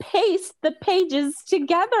physically paste the pages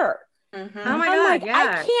together. Oh my God!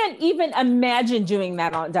 I can't even imagine doing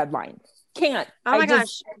that on deadline. Can't. Oh my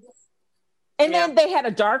gosh! And then they had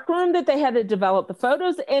a dark room that they had to develop the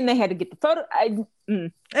photos, and they had to get the photo.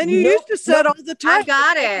 And you used to set all the time. I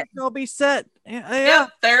got it. It'll be set. Yeah,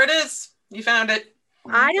 there it is. You found it.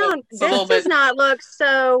 This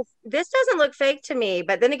doesn't look fake to me.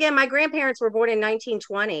 But then again, my grandparents were born in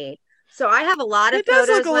 1920. So I have a lot of it does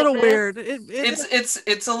photos look a little like weird.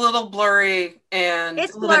 It's a little blurry and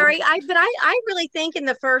it's blurry. I really think in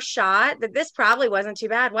the first shot that this probably wasn't too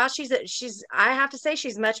bad. Well, she's I have to say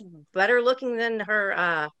she's much better looking than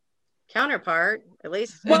her counterpart, at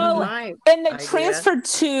least. Well, and the idea. transfer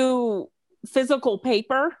to physical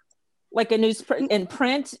paper, like a newsprint in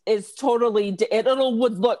print, is totally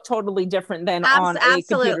would look totally different than on a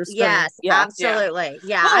computer screen. Yes, absolutely.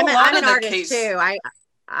 Yeah, well, I'm an artist too.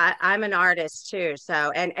 I'm an artist too.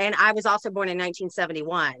 So and I was also born in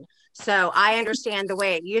 1971. So I understand the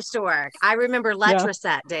way it used to work. I remember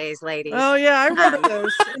Letraset days, ladies. Oh yeah, I remember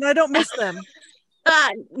those, and I don't miss them.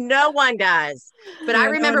 No one does. But I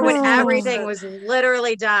remember when everything was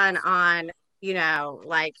literally done on,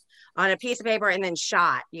 like on a piece of paper and then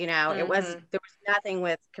shot, there was nothing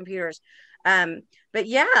with computers. But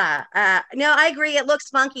yeah, no, I agree. It looks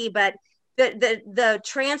funky, but the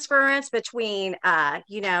transference between, a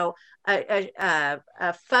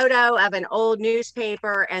photo of an old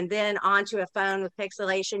newspaper and then onto a phone with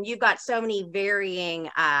pixelation, you've got so many varying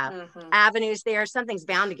avenues there. Something's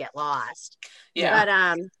bound to get lost. Yeah.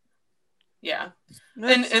 But yeah.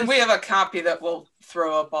 And we have a copy that we'll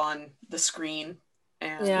throw up on the screen.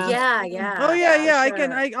 And yeah. Oh yeah.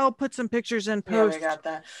 Sure. I'll put some pictures in post. Yeah, we got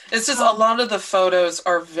that. It's just a lot of the photos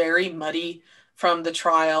are very muddy from the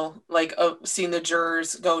trial, like seeing the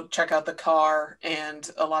jurors go check out the car and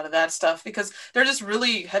a lot of that stuff, because they're just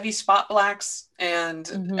really heavy spot blacks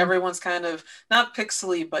and everyone's kind of not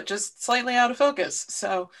pixely, but just slightly out of focus.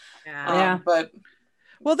 So, but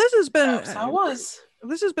well, this has been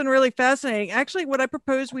This has been really fascinating. Actually, what I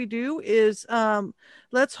propose we do is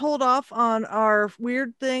let's hold off on our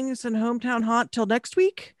weird things and hometown haunt till next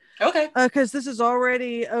week. Okay. Because this is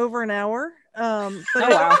already over an hour.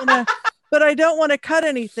 But I don't want to cut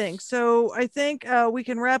anything. So I think we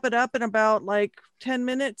can wrap it up in about like 10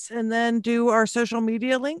 minutes and then do our social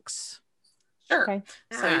media links. Sure. Okay.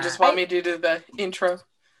 So you just want me to do the intro?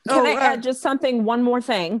 Can I add just one more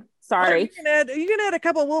thing? Sorry. You can add a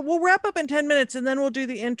couple. We'll wrap up in 10 minutes and then we'll do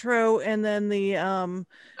the intro and then the I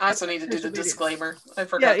also need to do the disclaimer. I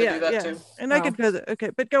forgot to do that too. And I could go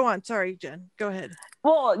okay, but go on. Sorry, Jen. Go ahead.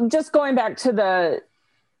 Well, just going back to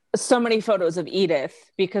so many photos of Edith,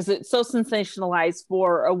 because it's so sensationalized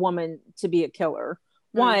for a woman to be a killer.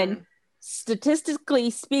 One, statistically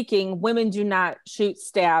speaking, women do not shoot,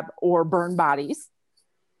 stab, or burn bodies.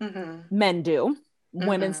 Men do.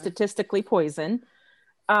 Women statistically poison.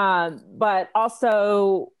 But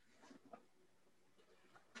also,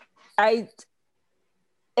 I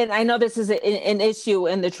know this is an issue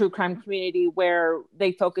in the true crime community where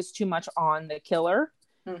they focus too much on the killer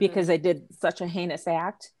because they did such a heinous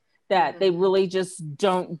act that they really just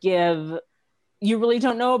don't you really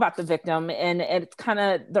don't know about the victim, and it's kind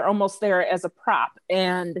of, they're almost there as a prop,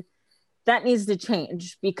 and that needs to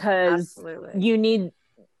change, because the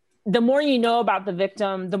more you know about the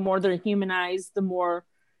victim, the more they're humanized, the more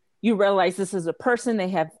you realize this is a person.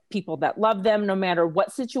 They have people that love them no matter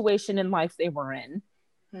what situation in life they were in.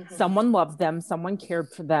 Someone loved them, someone cared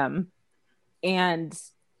for them, and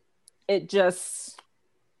it just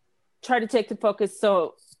try to take the focus.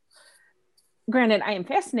 So granted, I am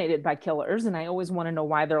fascinated by killers and I always want to know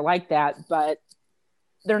why they're like that, but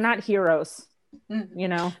they're not heroes. They're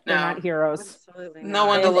not heroes. Absolutely not. No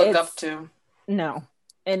one to look up to. No.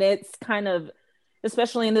 And it's kind of,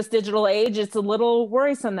 especially in this digital age, it's a little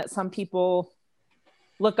worrisome that some people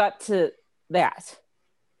look up to that.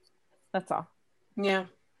 That's all. Yeah.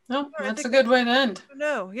 No, that's a good way to end.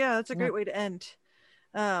 No, yeah, that's a great way to end.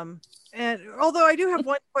 And although I do have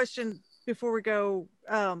one question before we go,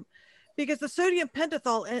 because the sodium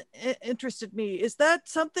pentothal interested me. Is that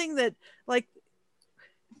something that, like,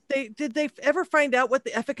 did they ever find out what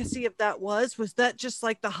the efficacy of that was? Was that just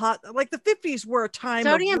like the 50s were a time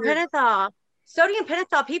sodium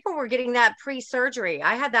pentothal, people were getting that pre-surgery.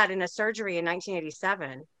 I had that in a surgery in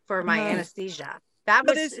 1987 for my anesthesia. That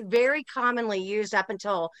was very commonly used up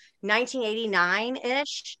until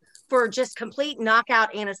 1989-ish for just complete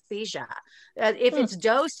knockout anesthesia. If it's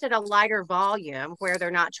dosed at a lighter volume where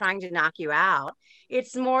they're not trying to knock you out,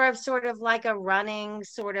 it's more of sort of like a running,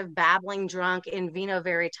 sort of babbling drunk in vino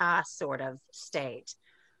veritas sort of state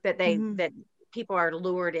that that people are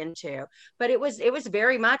lured into. But it was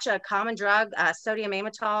very much a common drug, sodium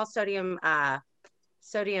amytal, sodium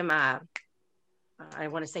I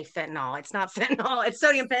want to say fentanyl. It's not fentanyl. It's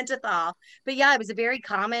sodium pentothal. But yeah, it was a very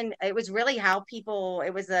common. It was really how people.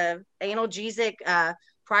 It was a analgesic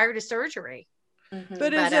prior to surgery. Mm-hmm. But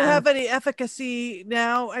does it have any efficacy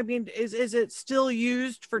now? I mean, is it still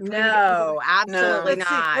used for training? No, absolutely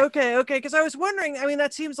not. Okay. Because I was wondering, I mean,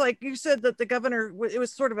 that seems like you said that the governor, it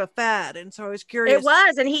was sort of a fad. And so I was curious. It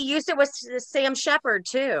was, and he used it with Sam Shepard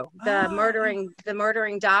too. The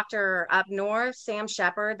murdering doctor up north, Sam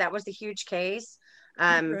Shepard. That was the huge case.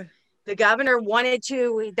 The governor wanted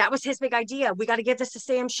to, that was his big idea. We got to give this to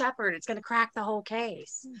Sam Shepard. It's going to crack the whole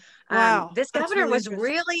case. Wow. This governor was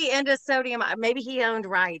really into sodium. Maybe he owned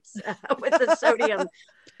rights with the sodium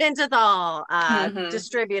pentothal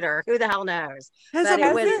distributor. Who the hell knows?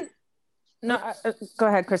 No, go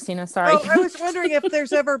ahead, Christina. Sorry. Oh, I was wondering if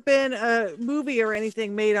there's ever been a movie or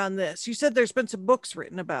anything made on this. You said there's been some books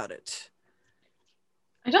written about it.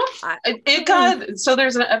 So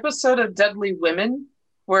there's an episode of Deadly Women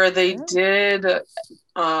where they did,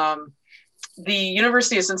 the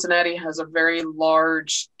University of Cincinnati has a very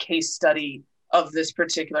large case study of this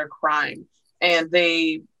particular crime. And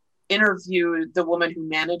they interviewed the woman who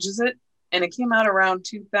manages it. And it came out around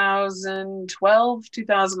 2012,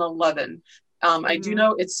 2011. I do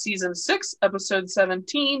know it's season 6, episode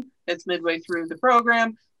 17. It's midway through the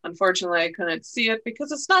program. Unfortunately, I couldn't see it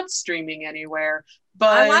because it's not streaming anywhere.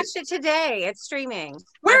 But I watched it today. It's streaming.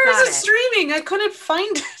 Where is it streaming? I couldn't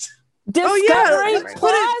find it. Discovery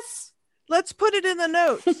Plus. Let's put it in the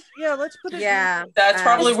notes. Yeah, let's put it. Yeah, that's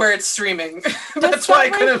probably where it's streaming. That's why I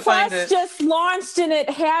couldn't find it. Just launched and it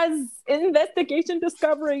has Investigation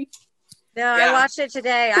Discovery. No, I watched it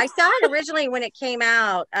today. I saw it originally when it came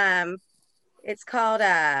out. It's called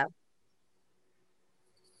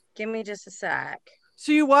give me just a sec.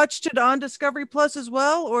 So you watched it on Discovery Plus as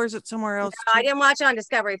well, or is it somewhere else? No, I didn't watch it on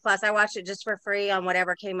Discovery Plus. I watched it just for free on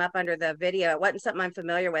whatever came up under the video. It wasn't something I'm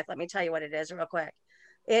familiar with. Let me tell you what it is real quick.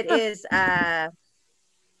 It is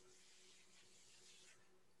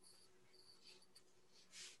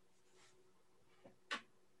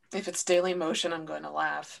if it's Daily Motion, I'm going to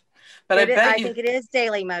laugh. But I think it is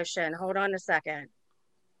Daily Motion. Hold on a second.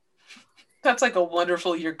 That's like a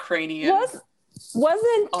wonderful Ukrainian.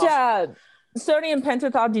 Wasn't sodium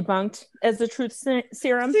pentothal debunked as the truth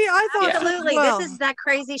serum? See, I thought absolutely. This is that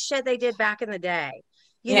crazy shit they did back in the day.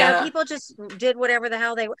 You know, people just did whatever the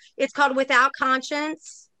hell it's called Without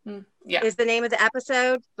Conscience. Is the name of the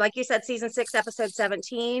episode. Like you said, season 6, episode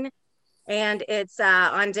 17. And it's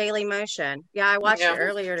on Daily Motion. Yeah, I watched it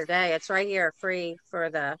earlier today. It's right here, free for.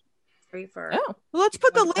 Well, let's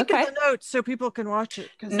put the link in the notes so people can watch it.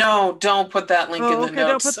 No, don't put that link in the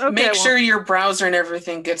notes. Make sure your browser and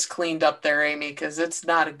everything gets cleaned up there, Amy, because it's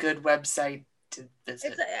not a good website to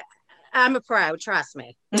visit. I'm a pro, trust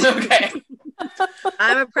me. Okay.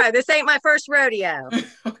 I'm a pro. This ain't my first rodeo.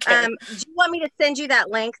 Okay. Do you want me to send you that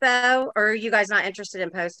link though, or are you guys not interested in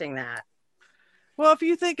posting that? Well, if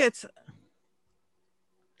you think it's,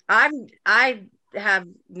 I have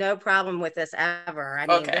no problem with this ever. I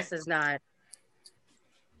mean, this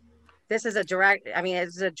is a direct. I mean,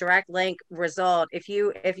 it's a direct link result. If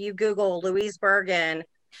you Google Louise Bergen,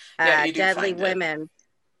 Deadly Women.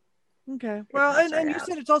 Okay. Well, and you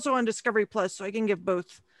said it's also on Discovery Plus, so I can give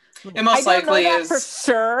both. It most likely is for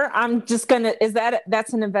sure. I'm just gonna.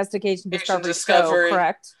 That's an Investigation Discovery show,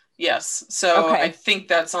 correct? Yes. So I think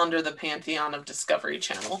that's under the pantheon of Discovery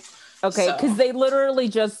Channel. Okay, because they literally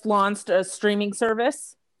just launched a streaming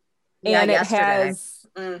service, and it has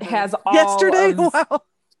all yesterday. Wow.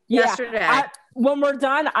 Yesterday. When we're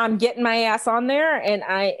done, I'm getting my ass on there, and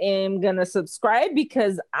I am gonna subscribe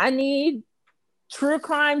because I need true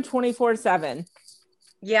crime 24/7.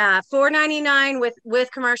 Yeah, $4.99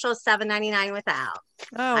 with commercials, $7.99 without.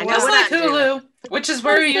 Oh, I know, just like Hulu, which is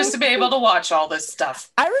where you used to be able to watch all this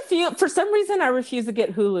stuff. I refuse. For some reason, I refuse to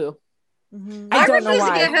get Hulu. Mm-hmm. I refuse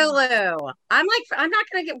to get Hulu. I'm not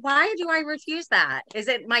going to get. Why do I refuse that? Is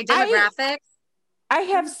it my demographics? I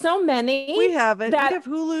have so many. We have it. We have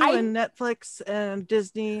Hulu and Netflix and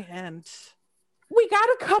Disney, and we got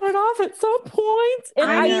to cut it off at some point.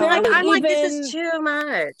 And I'm like, this is too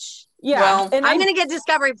much. Yeah, well, and I'm going to get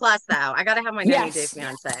Discovery Plus though. I got to have my nanny do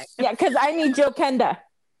fiance. Yeah, because I need Joe Kenda.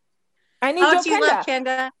 Do you love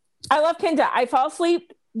Kenda? I love Kenda. I fall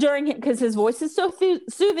asleep during him because his voice is so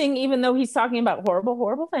soothing, even though he's talking about horrible,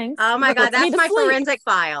 horrible things. Oh my God, that's my Forensic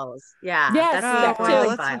Files. Yeah, yes, that's my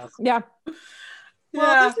Forensic Files. Yeah.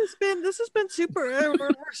 Well, this has been super. We're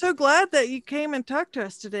so glad that you came and talked to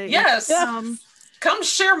us today. Yes. Come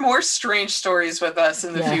share more strange stories with us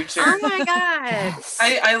in the future. Oh my God.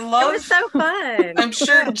 I love it. Was so fun. I'm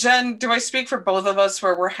sure, Jen, do I speak for both of us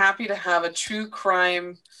where we're happy to have a true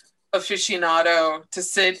crime aficionado to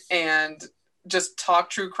sit and just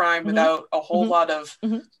talk true crime without a whole lot of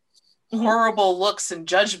horrible looks and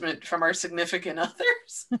judgment from our significant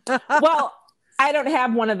others? Well, I don't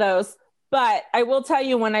have one of those, but I will tell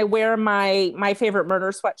you, when I wear my favorite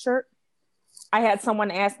murder sweatshirt, I had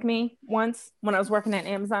someone ask me once when I was working at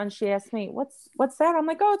Amazon. She asked me, what's that? I'm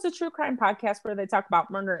like, oh, it's a true crime podcast where they talk about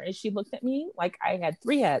murder. And she looked at me like I had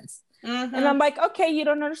 3 heads. Mm-hmm. And I'm like, okay, you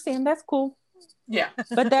don't understand. That's cool. Yeah.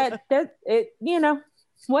 But that it,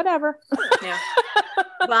 whatever. Yeah.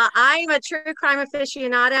 Well, I'm a true crime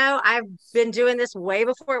aficionado. I've been doing this way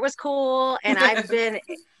before it was cool. And I've been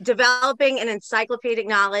developing an encyclopedic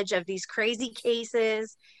knowledge of these crazy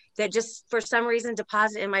cases that just for some reason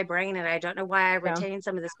deposit in my brain. And I don't know why I retain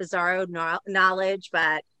some of this bizarro knowledge,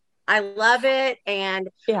 but I love it. And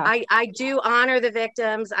I do honor the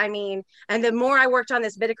victims. I mean, and the more I worked on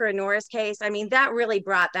this Bittaker and Norris case, I mean, that really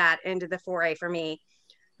brought that into the foray for me,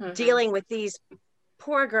 dealing with these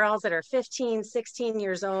poor girls that are 15, 16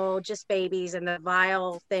 years old, just babies, and the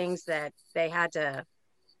vile things that they had to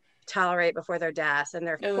tolerate before their deaths, and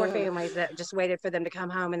their poor families that just waited for them to come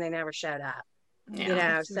home and they never showed up.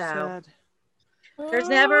 So sad. There's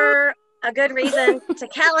never a good reason to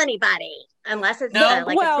kill anybody unless it's a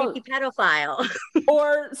creepy pedophile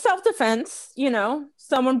or self-defense.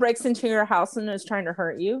 Someone breaks into your house and is trying to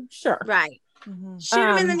hurt you. Sure, right. Mm-hmm. Shoot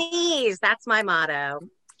them in the knees. That's my motto.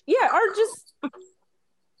 Yeah, or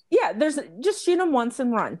just shoot them once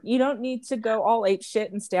and run. You don't need to go all ape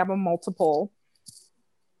shit and stab them multiple.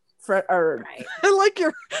 I like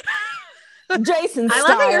your. Jason style. I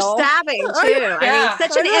love that you're stabbing too. I mean,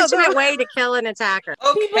 such an intimate way to kill an attacker.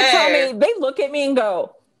 Okay. People tell me, they look at me and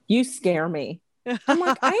go, "You scare me." I'm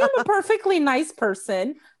like, I am a perfectly nice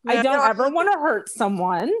person. Yeah. I don't ever want to hurt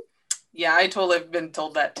someone. Yeah, I totally have been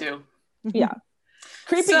told that too. Yeah.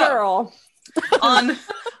 Creepy girl. on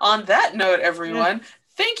that note, everyone,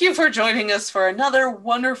 thank you for joining us for another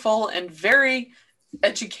wonderful and very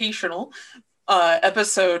educational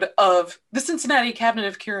episode of the Cincinnati Cabinet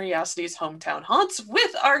of Curiosities Hometown Haunts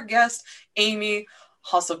with our guest, Amy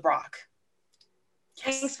Hasselbrock.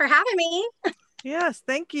 Thanks for having me. Yes,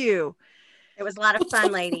 thank you. It was a lot of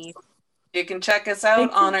fun, ladies. You can check us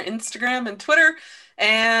out on our Instagram and Twitter,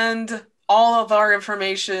 and all of our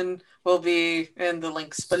information will be in the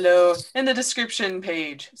links below in the description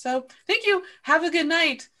page. So thank you. Have a good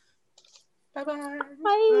night. Bye-bye.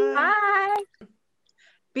 Bye. Bye.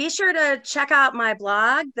 Be sure to check out my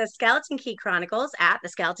blog, The Skeleton Key Chronicles, at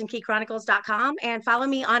theskeletonkeychronicles.com, and follow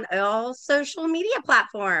me on all social media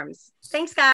platforms. Thanks, guys.